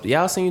yourself,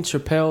 y'all seen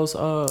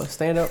Chappelle's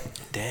stand up?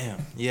 Damn.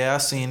 Yeah, I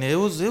seen it. It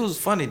was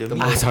funny to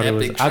me. I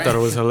thought it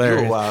was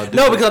hilarious. You a wild dude.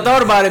 No, because I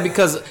thought about it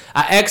because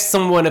I asked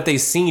someone if they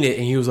seen it,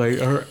 and he was like,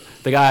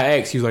 the guy I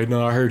asked, he was like,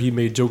 no, I heard he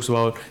made jokes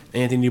about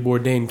Anthony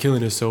Bourdain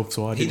killing himself,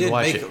 so I He didn't didn't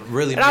watch make it.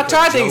 really. And I make a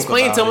tried to joke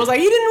explain to him, I about was it. like,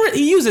 he didn't.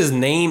 He used his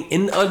name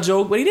in a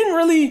joke, but he didn't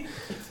really.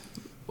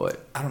 What?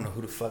 I don't know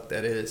who the fuck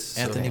that is.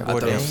 So Anthony I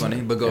thought it was Bourdain?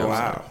 funny, but go Yeah, on.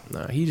 wow.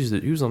 Nah, he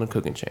was on the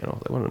cooking channel,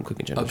 like one of them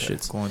cooking channel Okay.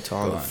 shits. Going to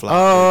all Go the on.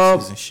 flop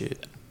places and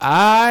shit.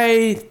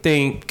 I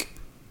think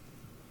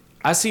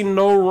I see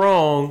no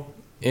wrong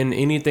in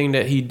anything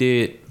that he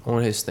did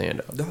on his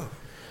stand up.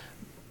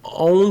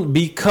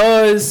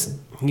 Because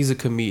he's a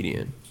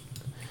comedian.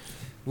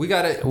 We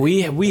gotta.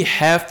 We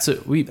have to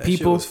That shit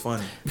people was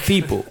funny.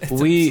 people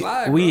we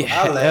slide, we bro. I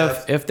have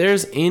laughed. if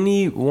there's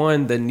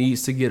anyone that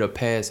needs to get a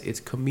pass,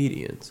 it's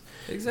comedians.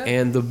 Exactly.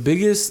 And the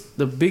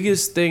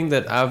biggest thing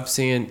that I've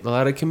seen a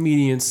lot of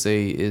comedians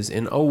say is,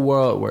 in a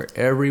world where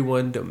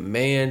everyone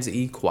demands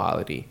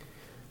equality,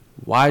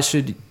 why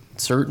should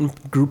certain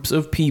groups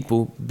of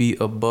people be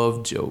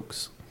above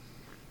jokes?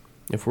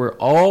 If we're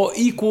all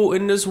equal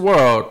in this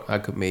world, I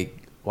could make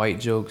white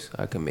jokes,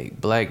 I could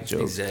make black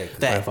jokes. Exactly.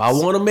 But if I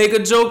want to make a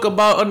joke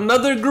about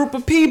another group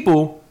of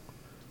people,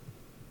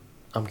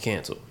 I'm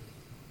canceled.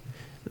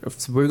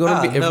 If we're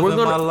gonna be, if never we're in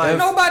my gonna, life- if,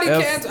 Nobody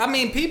if, can. I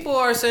mean, people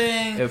are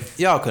saying. If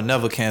Y'all could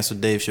never cancel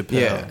Dave Chappelle.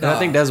 yeah, and I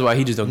think that's why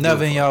he just don't. Never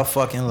give in a y'all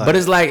fuck. fucking life. But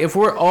it's like if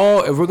we're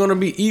gonna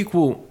be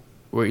equal,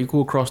 we're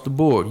equal across the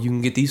board. You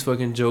can get these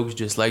fucking jokes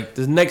just like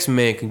the next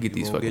man can get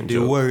these fucking do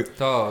jokes. work.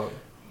 Dog.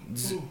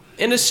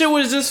 And the shit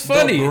was just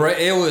funny.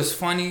 It was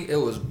funny. It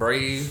was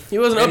brave. He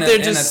wasn't in up there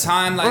in just- a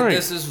time like right.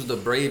 this was the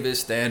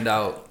bravest stand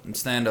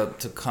up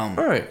to come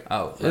Right.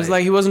 out. It's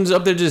like he wasn't just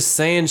up there just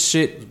saying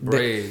shit,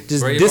 Brave.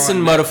 just Brave dissing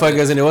on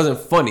motherfuckers, and it wasn't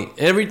funny.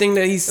 Everything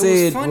that he it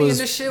said was funny was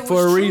and the shit was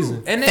for a true.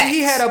 reason. And then he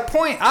had a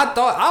point.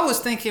 I was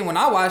thinking when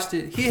I watched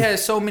it, he had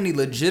so many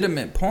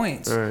legitimate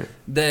points Right.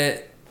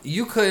 that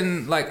you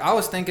couldn't like. I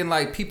was thinking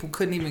like people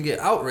couldn't even get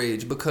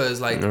outraged because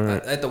like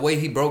Right. at the way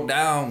he broke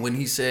down when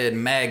he said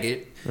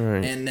maggot,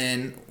 Right. and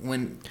then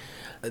when.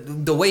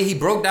 The way he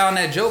broke down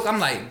that joke, I'm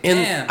like, And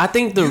damn. I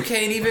think you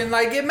can't even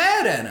like get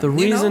mad at him. the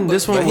reason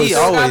this one But was he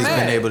still always got been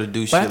mad. able to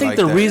do shit But I think like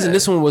the that. reason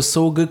this one was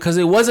so good because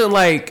it wasn't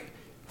like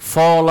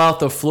fall out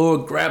the floor,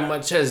 grab my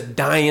chest,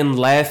 dying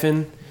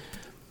laughing.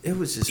 It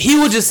was just He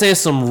was just saying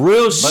some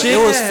real shit. it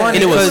was funny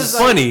and it was because,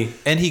 like, funny.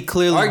 And he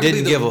clearly Arguably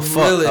didn't the give a fuck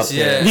realest, up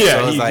there. yeah. Yeah,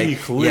 so it's he like,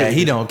 clearly-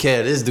 he don't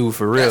care. This dude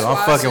for real. That's I'm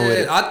why I fucking with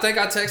said- it. I think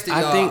I texted y'all.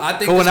 I think- I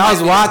think But when this I might was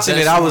be the watching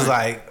best it, I was one.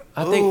 like,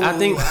 I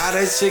think how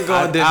that shit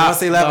going down. Once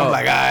they left, I'm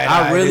like, all right.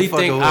 I really they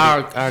fucking think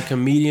with it. our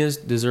comedians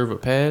deserve a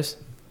pass.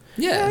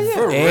 Yeah,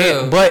 for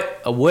real.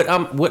 But what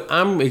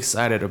I'm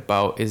excited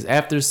about is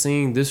after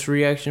seeing this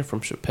reaction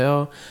from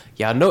Chappelle,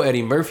 y'all know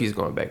Eddie Murphy is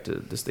going back to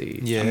the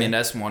stage. Yeah. I mean,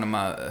 that's one of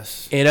my.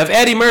 And if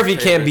Eddie Murphy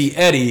can't be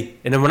Eddie,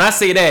 and then when I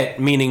say that,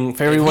 meaning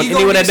for anyone he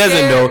gonna that be doesn't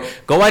scared, know,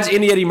 go watch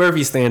any Eddie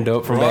Murphy stand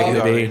up from back in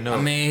the day. know.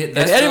 I mean, If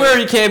Eddie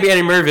Murphy can't be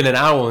Eddie Murphy, then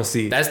I don't want to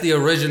see it. that's the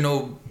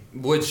original.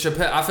 With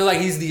Chappelle, I feel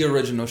like he's the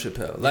original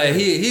Chappelle. Like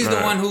he's the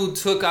one who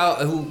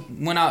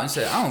went out and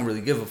said, "I don't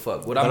really give a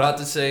fuck what I'm about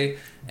to say,"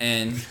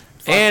 and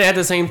at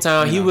the same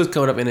time, he was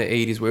coming up in the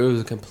 '80s where it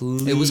was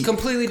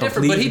completely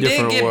different. But he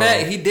did get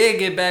back. He did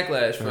get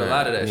backlash for a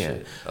lot of that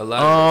shit. A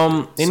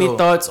lot. Any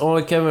thoughts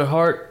on Kevin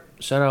Hart?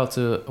 Shout out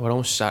to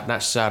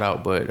not shout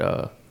out, but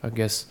I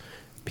guess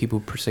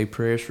people say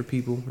prayers for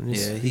people in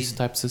these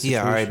types of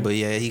situations. Yeah, all right, but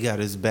he got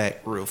his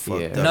back real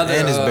fucked up. Another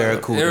and his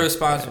barracuda.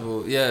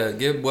 Irresponsible. Yeah,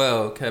 get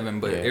well, Kevin.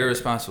 But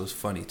irresponsible is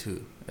funny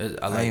too.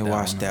 I ain't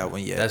watched that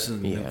one yet. That's the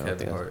new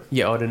Kevin Hart.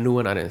 Yeah, the new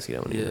one. I didn't see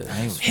that one either. Yeah.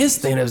 His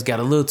stand-ups got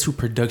a little too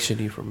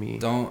production-y for me.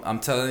 I'm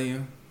telling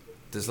you,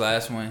 this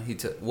last one, he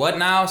took what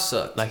now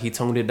sucked. Like he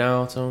toned it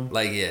down to him.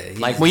 Like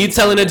like when you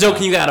telling a joke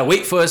and you gotta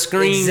wait for a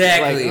screen.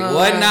 Exactly. Like,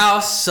 What now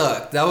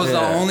sucked. That was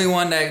the only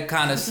one that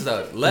kind of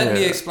sucked. Let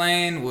Me Yeah.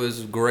 Explain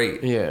was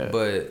great. Yeah.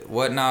 But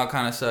what now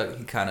kind of sucked.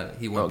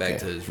 He went back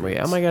to his roots.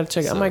 I might gotta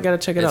check. I might gotta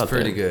check it out. It's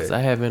pretty good. 'Cause I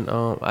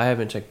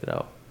haven't checked it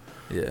out.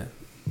 Yeah.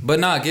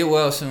 But get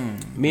well soon.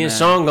 Me and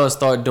Sean gonna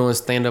start doing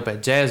stand up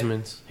at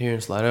Jasmine's here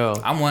in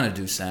Slidell. I want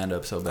to do stand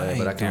up so bad,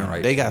 but I can't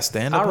write. They got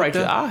stand up. I'll write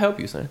you. I'll help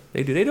you, son.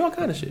 They do all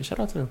kind of shit. Shout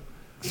out to them.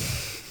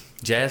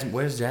 Jasmine,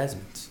 where's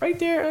Jasmine's? Right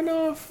there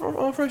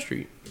on Front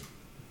Street.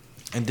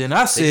 And then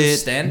I do said,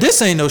 stand-up?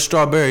 this ain't no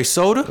strawberry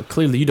soda.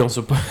 Clearly, you don't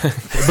support. I'm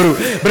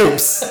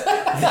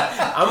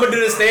gonna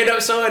do the stand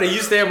up, Sean, and you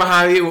stand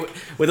behind me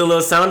with a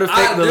little sound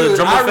effect, the little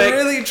drum effect. I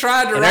really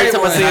tried to And write every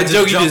time I one. say a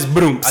joke, you just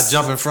boom. I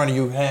jump in front of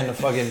you, hand the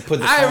fucking, put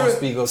the phone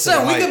speaker.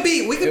 So we could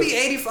be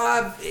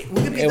 85. We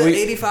could be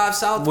the 85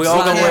 South. We all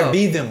gonna Slidell.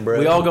 be them, bro.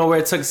 We all gonna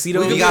wear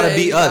tuxedos. We gotta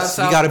be us.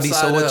 We gotta be. So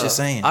Slidell. what you're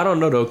saying? I don't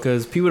know though,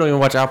 cause people don't even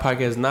watch our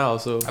podcast now.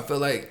 So I feel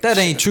like That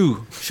ain't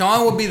true.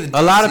 Sean would be the.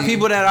 A lot of DC.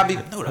 people that I be,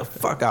 no the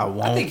fuck I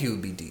won't. I think he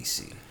would be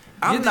DC.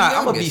 I'm not.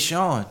 I'm gonna be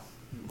Sean.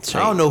 I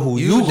don't know who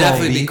You you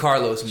definitely gonna be be.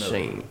 Carlos Miller.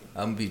 Shane.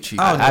 I'm gonna be Chief.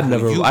 I don't know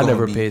who you I gonna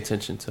never be. pay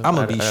attention to.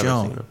 I'ma be I never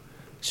Sean. seen him.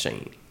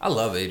 Shane. I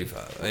love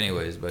 85.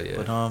 Anyways, but yeah.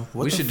 But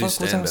what we the should do fuck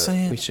was I stand up.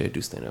 saying? We should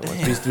do stand up.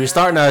 We're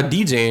starting our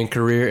DJing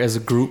career as a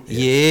group.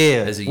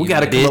 Yeah. As a We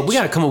gotta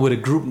unit. come up with a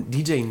group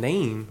DJ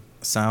name.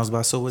 Sounds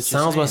by so what you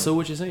Sounds saying. by so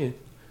what you're saying.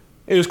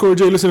 Hey, it's Corey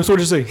J. Listen to what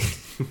you say.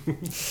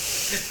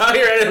 I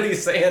hear at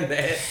least saying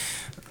that.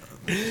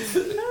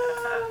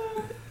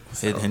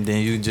 And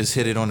then you just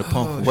hit it on the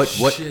pump. Oh,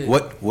 shit.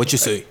 What you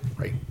say?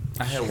 Right.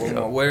 I had one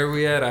more. Where are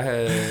we at? I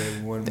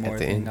had one more the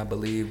thing, end. I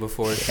believe,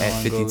 before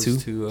Sean 52?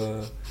 goes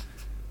to.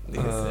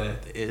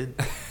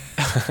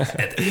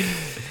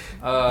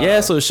 Yeah,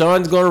 so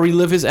Sean's gonna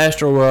relive his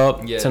Astro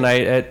World Yeah.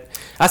 tonight.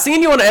 I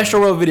seen you on the Astro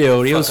World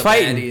video. He was fuck a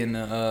fighting. baddie in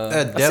the,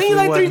 That I seen you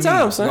like 3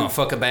 times, gonna son.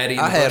 fuck a baddie in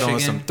the I had bush on again?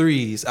 some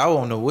threes. I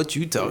won't know what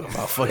you talking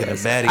about. Fucking a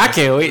baddie. I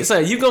can't wait. So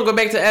you gonna go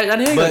back to? I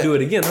think you But- gonna do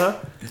it again, huh?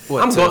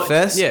 What, I'm to going. the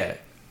fest? Yeah,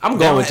 I'm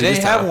going with you They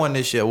this have time. one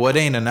this year. Well,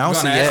 they ain't You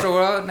announced going it to yet. Astro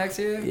World next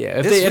year? Yeah,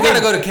 if This- they We gotta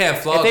go to Camp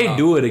if Flog. they now.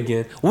 do it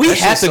again, we That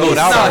have shit to go. sold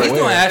out No, already. he's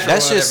doing Astro That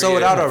World shit every sold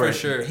year, out for already.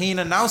 sure. He ain't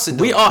announced it.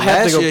 We though. all have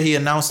Last to go. year he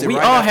announced it. We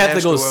right all after have to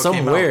Astro go World came out.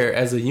 somewhere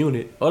as a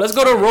unit. Oh, let's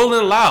go to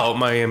Rolling Loud,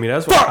 Miami.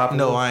 That's what. Fuck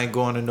no, I ain't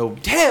going to no.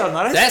 Hell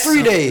no, that's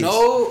 3 days.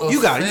 no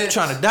you got it. You offense.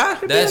 trying to die?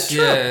 That's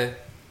yeah.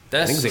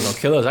 That's Niggas ain't gonna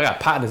kill us. I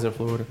got partners in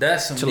Florida.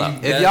 That's some. Chill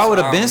out. If y'all would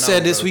have been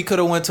said this, we could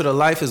have went to the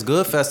Life is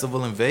Good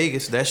festival in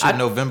Vegas. That shit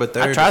November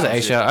 3rd. I tried to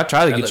That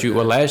get look you. good.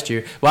 Well, last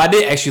year. Well, I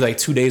did actually like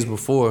 2 days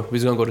before. We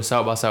was gonna go to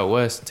South by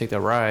Southwest and take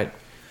that ride.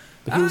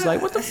 But he was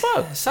like, "What the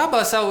fuck?" South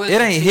by Southwest.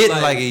 It ain't is too,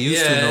 hitting like it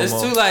used to no it's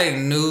more. too like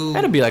new.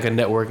 That'd be like a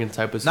networking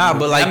type of. Nah,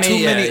 but like I mean, too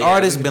yeah, many yeah,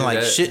 artists we been can like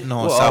do that. shitting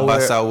on Well, South by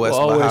wear- Southwest.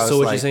 Well, about how so it's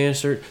what like, you saying,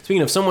 shirt?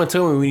 Speaking of, someone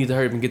told me we need to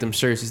hurry up and get them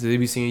shirts. He said they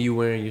be seeing you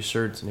wearing your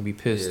shirts and they be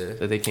pissed Yeah.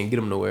 that they can't get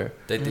them nowhere.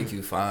 They think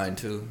you fine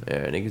too.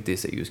 Yeah, niggas did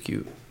say you was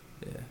cute.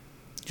 Yeah.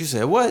 You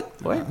said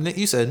what? What?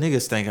 You said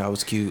niggas think I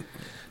was cute.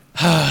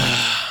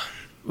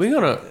 We're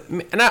gonna,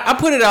 and I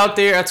put it out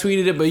there. I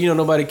tweeted it, but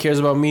nobody cares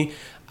about me.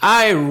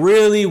 I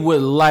really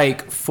would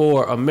like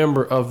for a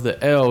member of the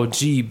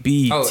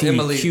LGBTQ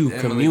Emily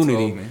community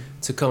told me.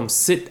 to come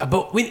sit.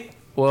 But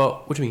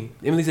what you mean?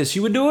 Emily said she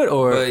would do it,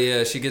 or But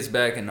yeah, she gets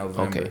back in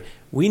November. okay,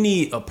 we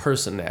need a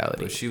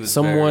personality. But she was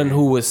someone very-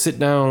 who would sit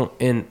down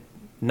and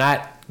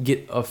not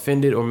get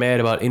offended or mad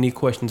about any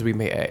questions we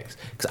may ask.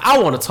 Because I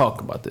want to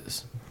talk about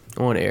this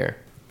on air.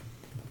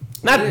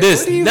 Not What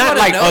this, do you not wanna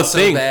like know a so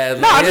thing.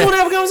 badly? No, I just want to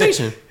have a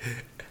conversation.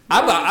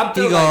 I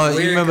feel He gonna- like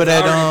weird you remember 'cause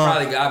I that, already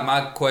probably got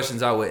my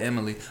questions out with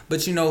Emily.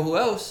 But you know who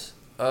else?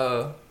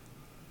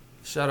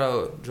 Shout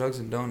out Drugs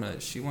and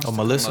Donuts. She wants to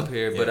Melissa? come up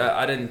here, but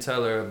I didn't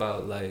tell her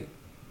about like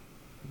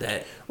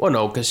that. Well,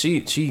 no, because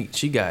she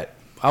got.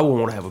 I would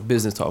want to have a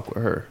business talk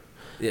with her.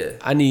 Yeah.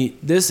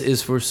 This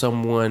is for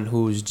someone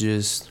who's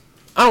just.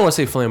 I don't want to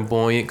say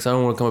flamboyant because I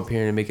don't want to come up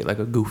here and make it like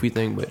a goofy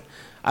thing, but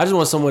I just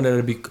want someone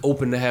that'll be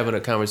open to having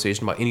a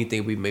conversation about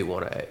anything we may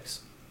want to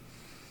ask.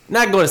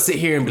 Not going to sit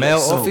here and be Male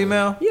like, or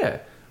female? Yeah.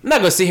 I'm not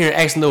going to sit here and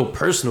ask no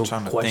personal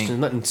Trying to questions. think.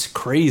 Nothing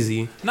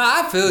crazy. Nah,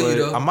 I feel you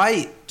though. I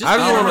might. Just I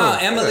being don't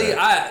around know. Emily,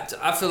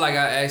 I feel like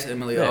I asked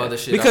Emily all the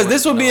shit. Because I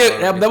this wanted would be to know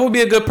that already. would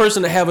be a good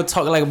person to have a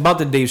talk like about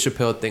the Dave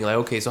Chappelle thing. Like,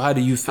 okay, so how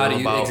do you feel How do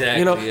you- about exactly,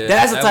 you know? yeah.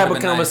 That's the That type of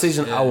would've been nice,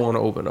 conversation yeah. I want to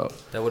open up.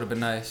 That would have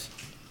been nice.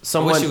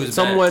 Someone, she was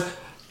someone,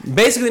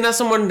 basically not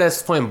someone that's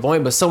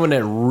flamboyant, but someone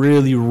that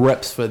really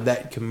reps for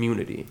that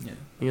community. Yeah.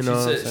 You know, she what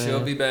I'm said saying?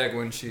 she'll be back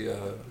when she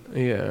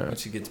Yeah, when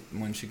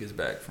she gets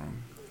back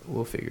from.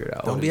 we'll figure it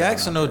out. Don't be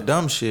asking no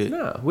dumb shit.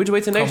 Nah, we'd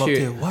wait till Come next up year.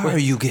 there. Why are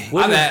you gay?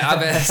 What-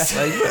 I've asked.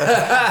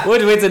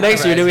 We'd wait till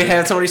next year. Then we Right.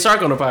 have Tony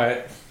Shark on the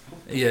pod.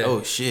 Yeah.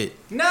 Oh shit!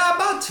 Nah,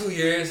 about 2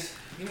 years.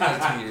 Give me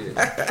like 2 years.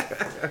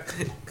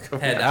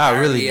 Had the I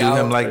really do irony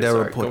him out. like that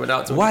Sorry, report. coming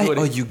out to Why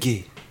 2020. are you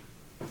gay?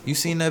 You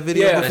seen that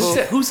video Yeah, before?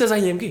 who says I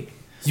am gay?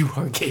 You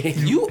are gay.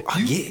 You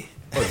are gay.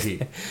 Okay.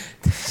 All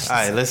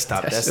right, let's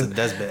stop. That's bad.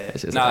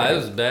 That's just Nah, like- it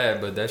was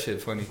bad, but that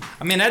shit funny.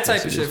 I mean, that type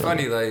of shit shit is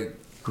funny. Like,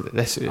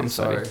 that shit I'm is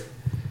funny. sorry.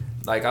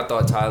 Like, I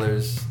thought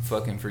Tyler's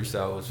fucking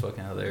freestyle was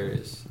fucking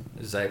hilarious.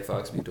 Zach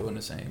Fox be doing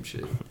the same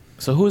shit.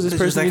 So who is this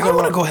It's just person? like, you I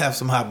want to talking go have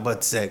some hot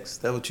butt sex.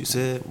 That what you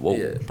said? about? Whoa.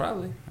 Yeah,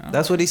 probably. I don't know.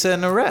 That's what he said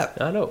in the rap.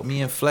 I know.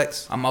 Me and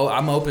Flex. I'm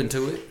open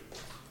to it.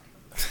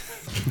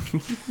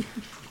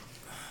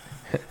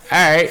 All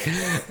right.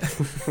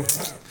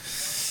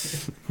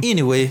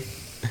 Anyway,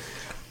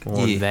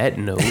 On Yeah. that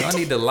note, Y'all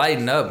need to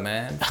lighten up,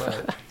 man.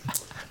 But,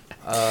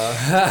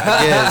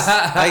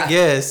 I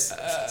guess.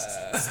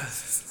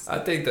 I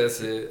think that's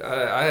it.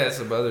 I had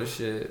some other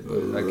shit, but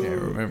I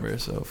can't remember.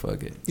 So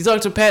fuck it. you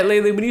talked to Pat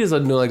lately, but he just do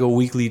like a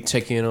weekly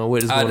check in on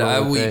what is going on.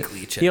 A with weekly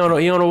Pat. check. He on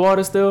the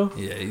water still.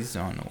 Yeah, he's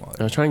on the water.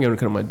 I was trying to get him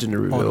to come to my gender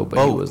the reveal, but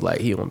he boat. was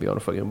like, he won't be on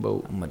the fucking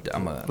boat.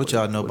 I'm a What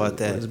y'all know about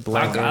With his that?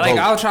 blanket.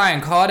 I'll try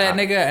and call that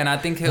nigga, and I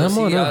think he'll I'm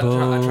on see. a I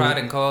boat. tried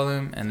and call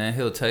him, and then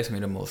he'll text me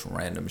the most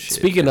random shit.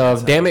 Speaking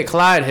of, damn it,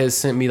 Clyde has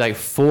sent me like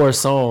 4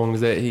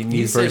 songs that he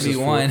needs sent verses me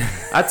for. one.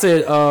 I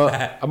said,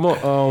 I'm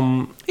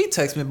on, He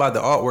texted me about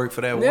the artwork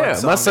for that Yeah, one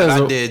song my that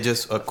son's I a- did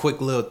just a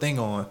quick little thing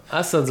on.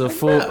 my son's a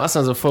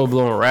full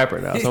blown rapper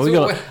now. So we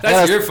gonna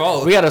That's your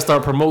fault. We gotta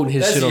start promoting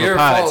his That's shit on the your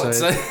pod. fault.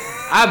 son.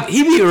 son.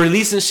 He be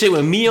releasing shit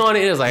with me on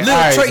it. It's like, all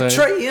right, Little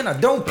son. Trey and I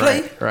don't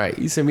play. Right.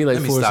 You sent me like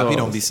Let me 4 stop. songs. He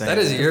don't be saying That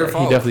is your He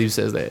fault. definitely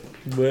says that.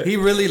 But He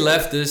really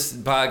left this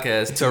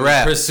podcast To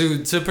rap. pursue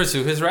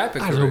his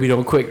rapping I just hope he career.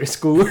 don't quit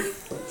school.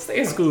 Stay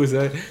in school,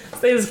 son.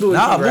 Stay in school. and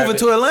Nah, keep I'm moving rapping.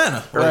 to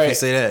Atlanta. What if you Right,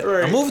 say that?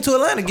 right. I'm moving to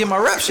Atlanta, get my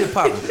rap shit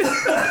popping.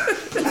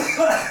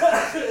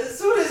 As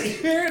soon as you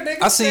hear a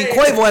nigga I seen say-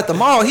 Quavo at the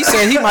mall. He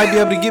said he might be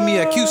able to give me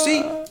a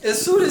QC.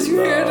 As soon as you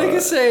hear a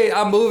nigga say,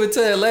 "I'm moving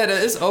to Atlanta,"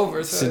 it's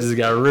over. Son. Shit just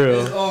got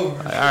real. It's over.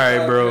 All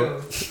right,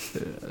 bro.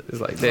 It's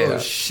like, damn, Oh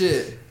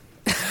shit.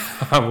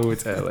 I'm moving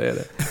to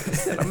Atlanta.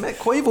 I met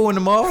Quavo in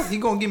the mall. He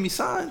gonna get me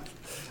signed.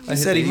 He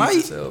said he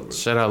might.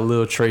 Shout out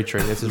Lil Trey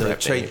Trey. That's his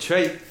rap name.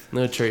 Trey.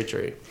 Lil Trey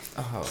Trey.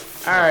 Oh,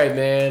 All right,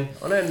 man.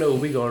 On that note,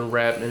 we gonna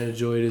rap and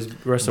enjoy this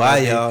rest of our Bye,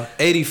 day. y'all.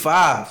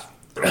 85.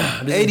 This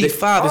is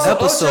 85 is Oh,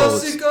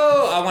 episodes. Chelsea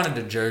go. I wanted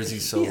the jersey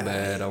so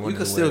bad. I wanted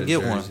could to still wear the get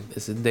jersey. one.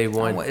 This is day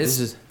one. want- This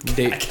it's- is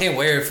day. I can't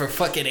wear it for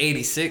fucking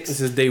 86. This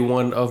is day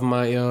one of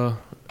my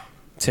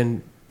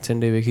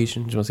 10-day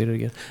vacation. Just want to say that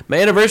again. My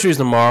anniversary is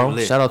tomorrow.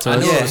 Lit. Shout out to I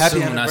us. knew Yeah, it was happy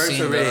soon.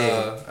 anniversary.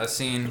 I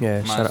seen.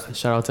 Yeah, my,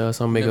 shout out to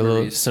us. I'll make a little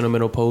memories.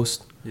 sentimental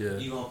post. Yeah.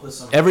 gonna put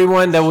some.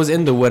 Everyone that was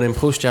in the wedding,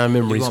 post your You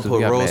memories. gonna 'cause we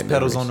put got rose mad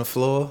petals memories. on the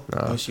floor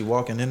Nah. when she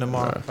walking in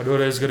tomorrow? I know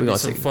there's gonna We be gonna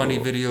some take funny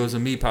it. videos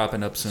of me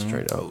popping up soon.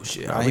 Straight up. Oh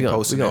shit! Nah, I we ain't gonna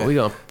posting we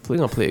that. gonna we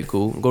gonna play it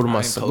cool. Go to I my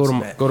ain't son. posting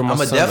Go that. to my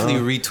I'ma son.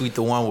 definitely retweet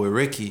the one with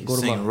Ricky go to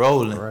singing my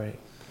 "Rolling." Right.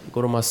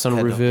 Go to my son Had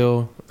to-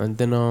 reveal and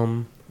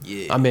then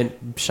Yeah, I meant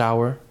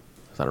shower.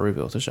 It's not a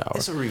reveal. It's a shower.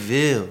 it's a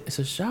reveal. It's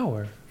a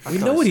shower. I We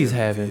thought know it what said he's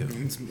having,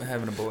 He's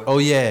having a boy. Oh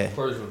yeah,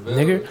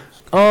 nigga.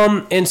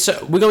 And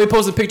so we're gonna be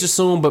posting pictures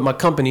soon. But my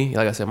company,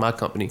 like I said, my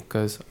company,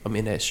 because I'm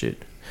in that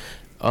shit.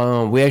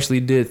 We actually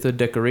did the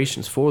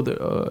decorations for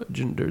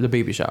the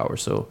baby shower.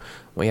 So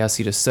when y'all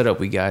see the setup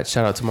we got,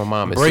 shout out to my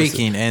mom. And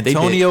breaking. sister. They did.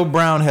 Antonio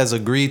Brown has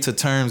agreed to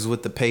terms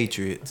with the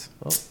Patriots.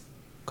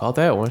 Caught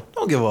that one.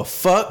 Don't give a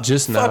fuck.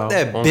 Just now, fuck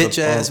that on bitch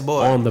the- ass on-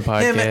 boy on the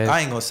Him and- podcast. I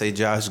ain't gonna say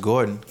Josh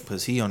Gordon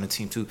because he on the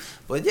team too.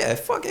 But yeah,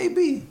 fuck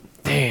AB.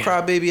 Damn.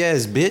 Crybaby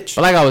ass bitch.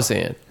 But like I was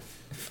saying,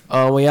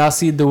 when y'all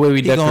see the way we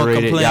He gonna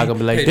decorated, complain. y'all gonna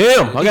be like, Hey, damn,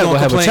 I He gotta gonna go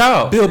have a complain,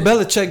 child. Bill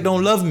Belichick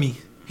don't love me.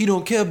 He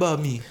don't care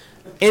about me.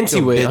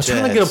 Anyway, Your I'm bitch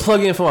trying to get a ass.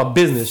 plug in for my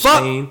business,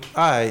 Fuck. Shane.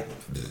 All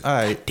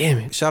right. Damn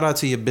it. Shout out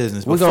to your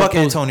business. We're But gonna fuck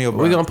post, Antonio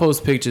Brown. We're gonna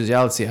post pictures.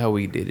 Y'all see how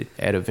we did it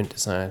at Event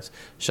Designs.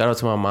 Shout out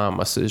to my mom,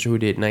 my sister, who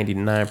did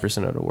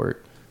 99% of the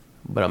work.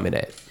 But I'm in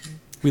that.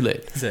 We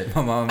lit. Said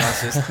my mom and my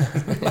sister.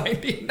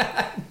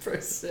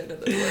 99%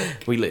 of the way.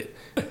 We lit.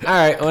 All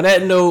right. On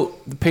that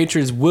note, the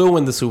Patriots will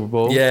win the Super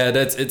Bowl. Yeah,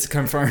 it's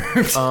confirmed.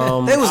 They was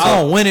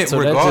gonna win it so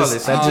that regardless.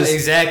 just- that just-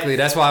 exactly.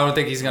 That's why I don't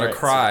think he's gonna Right,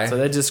 cry. So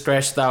that just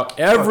scratched out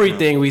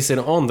everything we said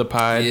on the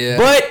pod. Yeah.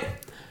 But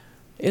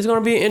it's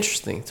gonna be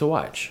interesting to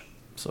watch.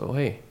 So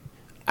hey,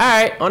 All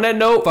right. On that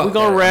note, Fuck we're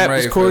gonna that. wrap. I'm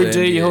ready It's for Corey the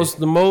J. Your NBA. host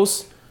the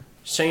most.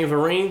 Shane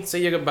Vereen.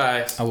 Say your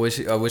goodbyes. I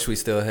wish we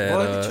still had.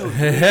 Boy, get your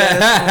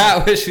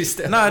I wish we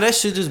still. Nah, that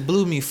shit just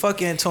blew me.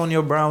 Fuck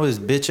Antonio Brown with his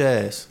bitch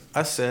ass.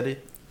 I said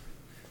it.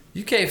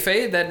 You can't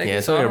fade that nigga. Yeah,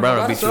 so I Antonio don't Brown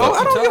know will why beat the you fuck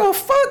up. I don't give a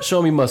fuck.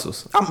 Show me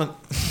muscles.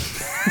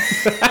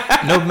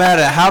 No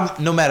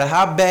matter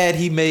how bad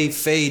he may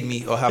fade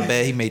me or how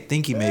bad he may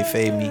think he may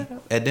fade me,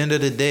 at the end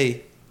of the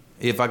day,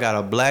 if I got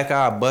a black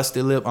eye,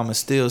 busted lip, I'ma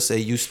still say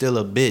you still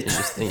a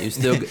bitch. And you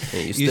still,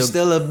 You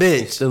still a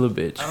bitch. still a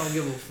bitch. I don't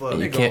give a fuck.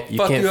 And you They gonna can't, you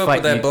fuck can't you up fight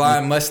with that you-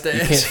 blind you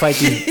mustache. can't fight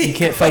these. You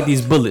can't fight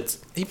these bullets.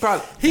 He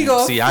probably. He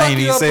gonna see. fuck I ain't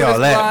you even up say with all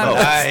his that.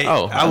 blind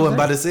No, eye. I wasn't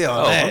about to say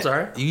all Oh, that. I'm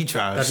sorry. You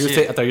trying I to thought you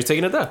shit? were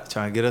taking it up.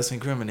 Trying to get us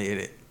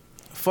incriminated.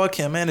 Fuck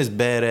him and his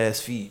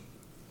badass feet,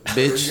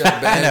 bitch, You got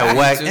and bad that feet,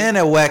 whack too? and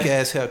that whack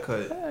ass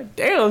haircut,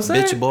 Damn, son.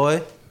 bitch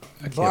boy.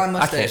 Blind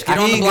mustache. I Get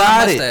on He the ain't blind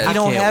got it. mustache. He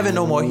don't can't have it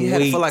no more. He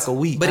had it for wait. like a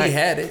week. But he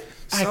had it.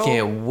 I So-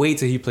 can't wait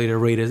till he play the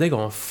Raiders. They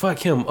gonna fuck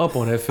him up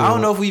on that field. I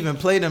don't know if we even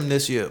played them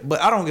this year,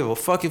 but I don't give a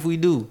fuck if we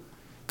do,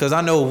 cause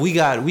I know we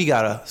got a. You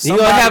gonna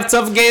somebody- have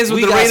tough games with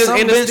we the got Raiders some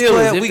and the bench Steelers.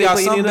 player- if We they got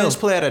play some any of them. bench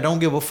player that don't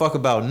give a fuck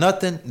about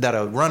nothing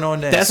that'll run on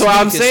that. That's what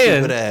I'm sneak his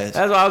saying. stupid ass.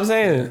 That's what I'm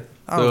saying.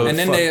 I don't give a And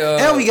then fuck.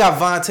 they, and we got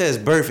Vontaze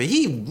Burfict.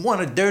 He one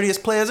of the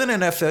dirtiest players in the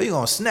NFL. You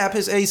gonna snap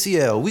his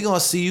ACL? We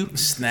gonna see you.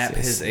 Snap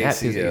his Snap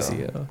his ACL.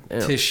 ACL.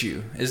 Damn.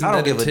 Tissue. Isn't I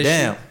don't that give a tissue?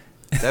 damn.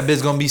 That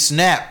bitch gonna be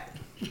snapped.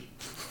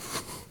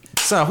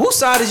 Son, whose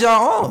side is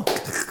y'all on?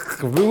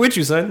 We with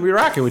you, son. We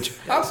rocking with you.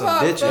 I'm Some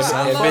fine, bitches, bro.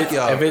 son. I love Fuck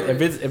y'all.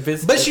 If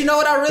it's But you know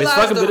what I It's realized?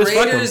 fucking The good as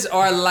fuck 'em. Raiders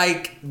are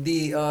like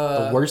the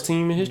the worst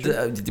team in history.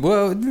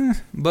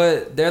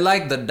 but they're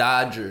like the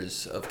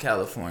Dodgers of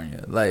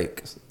California.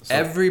 Like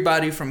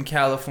everybody from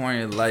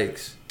California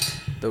likes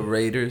the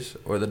Raiders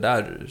or the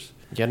Dodgers.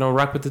 Y'all don't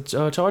rock with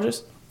the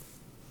Chargers?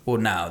 Well,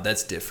 now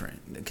that's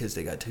different because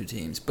they got two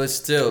teams, but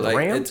still, The like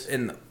Rams? it's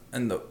in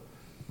the.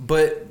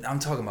 But I'm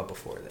talking about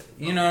before that.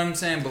 You know what I'm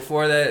saying?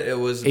 Before that, it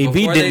was AB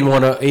before didn't they-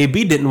 want to.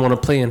 AB didn't want to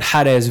play in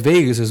hot ass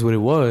Vegas. Is what it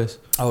was.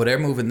 Oh, they're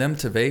moving them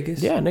to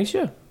Vegas. Yeah, next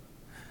year.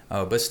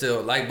 Oh, but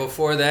still, like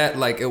before that,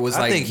 like it was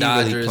I like think he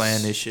Dodgers, really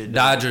playing this shit, though.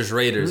 Dodgers,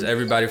 Raiders,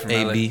 everybody from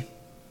AB. LA.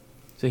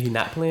 So he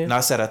not playing? No, I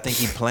said I think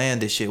he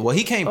planned this shit. Well,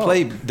 he can't Oh.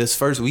 play this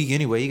first week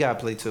anyway. He got to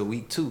play till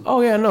week 2. Oh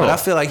yeah, no. But I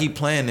feel like he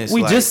playing this.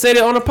 we like, just said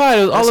it on the pod.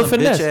 It was all That's a some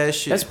finesse. bitch-ass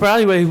shit. That's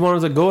probably where he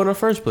wanted to go in the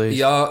first place.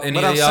 Y'all, any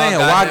But of I'm y'all saying,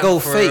 got why him go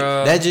for, fake?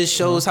 That just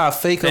shows how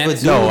fake of a dude.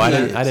 fantasy? No, I he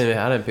didn't. is.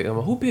 I didn't pick him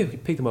up. Who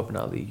picked him up in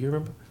our league? You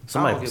remember?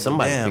 I don't give a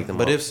Somebody damn, picked him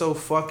but up. if so,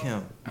 fuck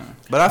him.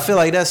 But I feel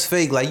like that's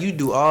fake. Like you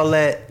do all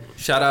that,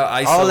 Shout out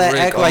ISO all that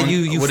Rick act like on-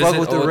 you what is fuck it,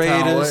 with the Old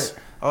Town Raiders, what?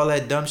 all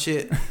that dumb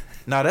shit.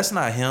 Nah, that's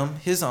not him.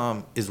 His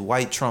is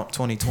White Trump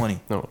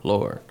 2020. oh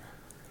Lord.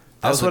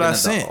 That's what I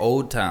looking at the sent.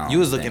 Old Town. You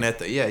was thing. looking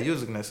at you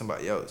was looking at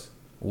somebody else.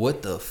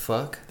 What the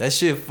fuck? That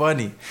shit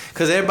funny,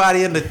 cause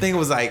everybody in the thing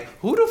was like,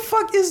 "Who the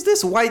fuck is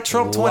this White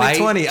Trump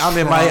 2020?"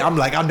 I'm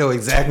like, I know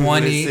exactly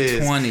what this is.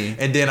 2020.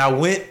 And then I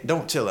went,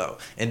 don't chill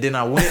out. And then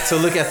I went to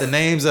look at the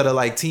names of the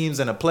like teams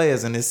and the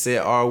players, and it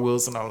said R.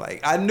 Wilson. I'm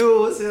like, I knew it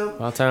was him.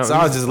 By the time- So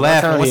I was just by the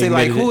laughing. time Once he they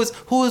like, admitted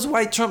who is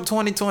White Trump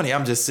 2020?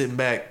 I'm just sitting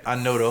back. I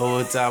know the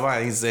whole time. I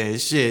ain't saying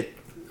shit.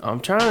 I'm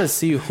trying to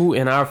see who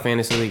in our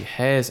fantasy league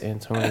has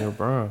Antonio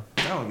Brown.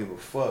 I don't give a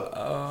fuck.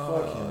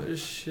 Oh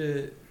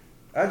shit!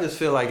 I just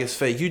feel like it's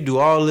fake. You do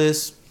all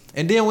this,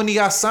 and then when he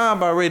got signed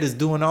by Raiders,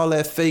 doing all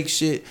that fake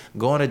shit,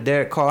 going to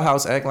Derek Carr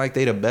house, acting like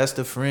they the best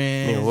of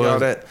friends, Yeah, all was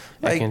that.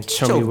 Like, acting get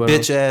chummy your with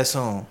bitch ass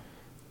on.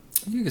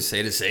 You could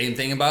say the same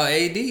thing about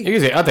AD. You can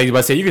say. I think you about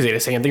to say. You can say the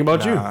same thing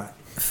about you. Nah,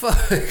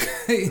 Fuck.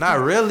 not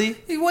really.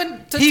 He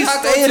went to He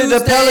Taco stayed at the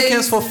Tuesdays.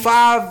 Pelicans for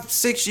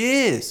 5-6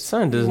 years.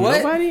 Son, does What?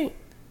 nobody?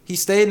 He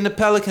stayed in the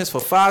Pelicans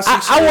for 5-6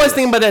 years. I was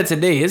thinking about that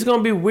today. It's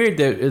gonna be weird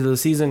that the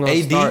season gonna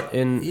AD? start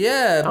in.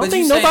 Yeah, don't but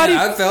think you saying nobody-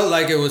 I felt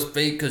like it was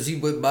fake because he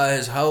went by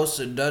his house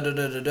and da da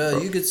da da da.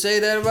 You could say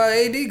that about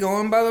AD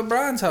going by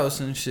LeBron's house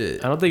and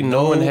shit. I don't think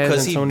no one has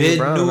because he Antonio been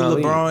Brown. knew in our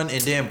league. LeBron,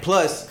 and then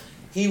plus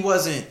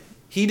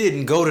he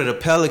didn't go to the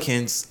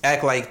Pelicans,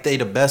 act like they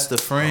the best of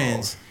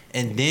friends,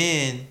 and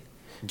then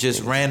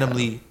just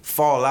randomly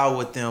fall out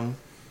with them.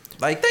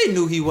 Like they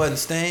knew he wasn't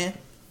staying.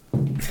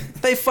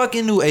 They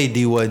fucking knew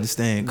AD wasn't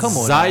staying. Come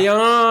on, now.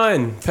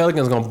 Zion.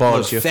 Pelicans gonna ball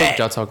Look this year. fat. Fuck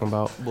y'all talking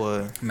about.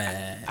 boy.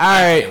 Man, All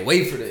I right. can't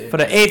wait for the For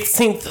the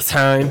 18th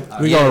time,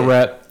 we Yeah. gonna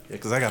wrap. Yeah,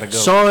 cause I gotta go.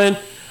 Sean,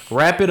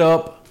 wrap it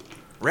up.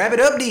 Wrap it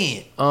up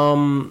then.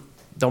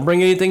 Don't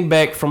bring anything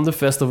back from the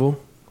festival.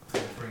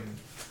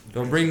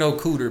 Don't bring no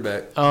cooter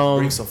back.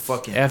 Bring some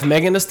fucking. If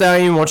Megan Thee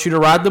Stallion wants you to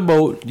ride the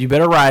boat, you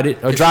better ride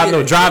it. Or drive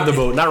the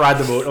boat, not ride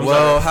the boat. I'm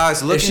Well, sorry. how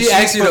it's looking. If she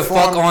asks you to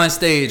fuck performed- on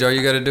stage, are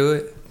you gonna do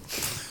it?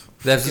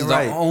 That's You're the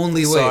right.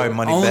 only way. Sorry,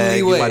 money only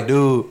bag. way. You my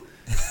dude.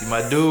 You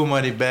my dude,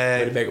 money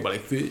bag. back about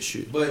like fit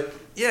shit. But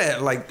yeah,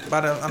 like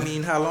by the, I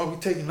mean, how long we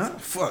taking? Nah,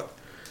 fuck.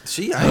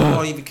 I ain't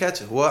gonna even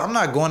catch it. Well, I'm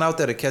not going out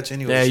there to catch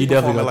anyway. Yeah, She you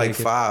definitely performing gonna like take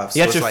it. 5.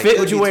 You got it's your like, fit?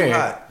 it'll What you be too wearing?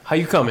 hot. How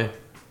you coming?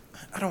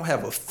 I don't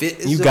have a fit.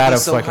 It's You just gotta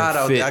so fucking hot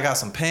out fit. there. I got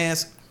some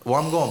pants. Well,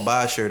 I'm going to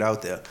buy a shirt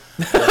out there.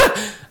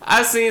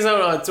 I seen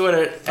something on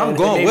Twitter. I'm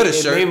going with a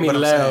shirt. It made me but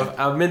I'm laugh. saying,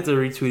 I meant to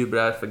retweet it, but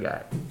I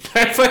forgot.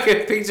 That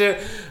fucking picture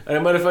of the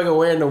motherfucker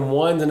wearing them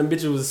ones and the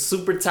bitch was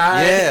super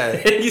tired.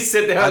 Yeah. And you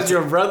said that was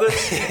your brother.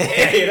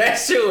 Hey, that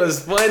shit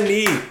was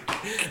funny.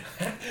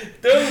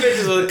 Them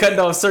bitches was cutting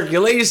off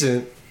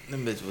circulation.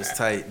 them bitch was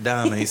tight.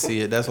 Dom ain't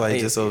see it. That's why he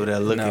just over there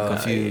looking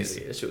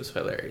confused. That shit was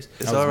hilarious.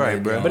 It's all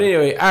right, bro. But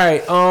anyway, all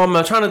right.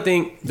 I'm trying to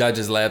think. I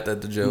just laughed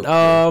at the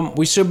joke.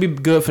 We should be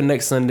good for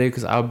next Sunday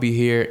because I'll be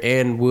here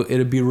and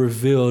it'll be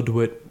revealed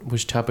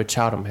which type of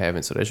child I'm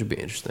having. So that should be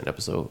an interesting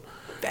episode.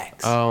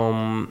 Facts.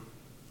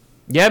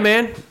 Yeah,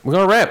 man, we're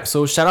gonna wrap.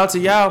 So shout out to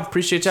y'all.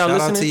 Appreciate y'all listening.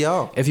 Shout out to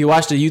y'all. If you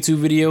watch the YouTube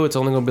video, it's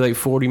only gonna be like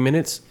 40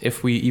 minutes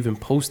if we even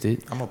post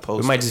it. I'm gonna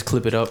post. We might just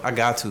clip it up. I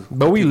got to.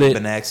 But we People lit.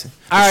 Been asking.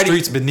 The Alrighty.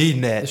 streets been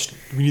needing that.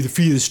 We need to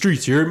feed the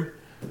streets, you heard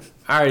me?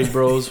 Alrighty,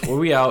 bros. Well,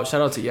 we out. Shout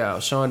out to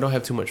y'all. Sean, don't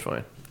have too much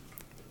fun.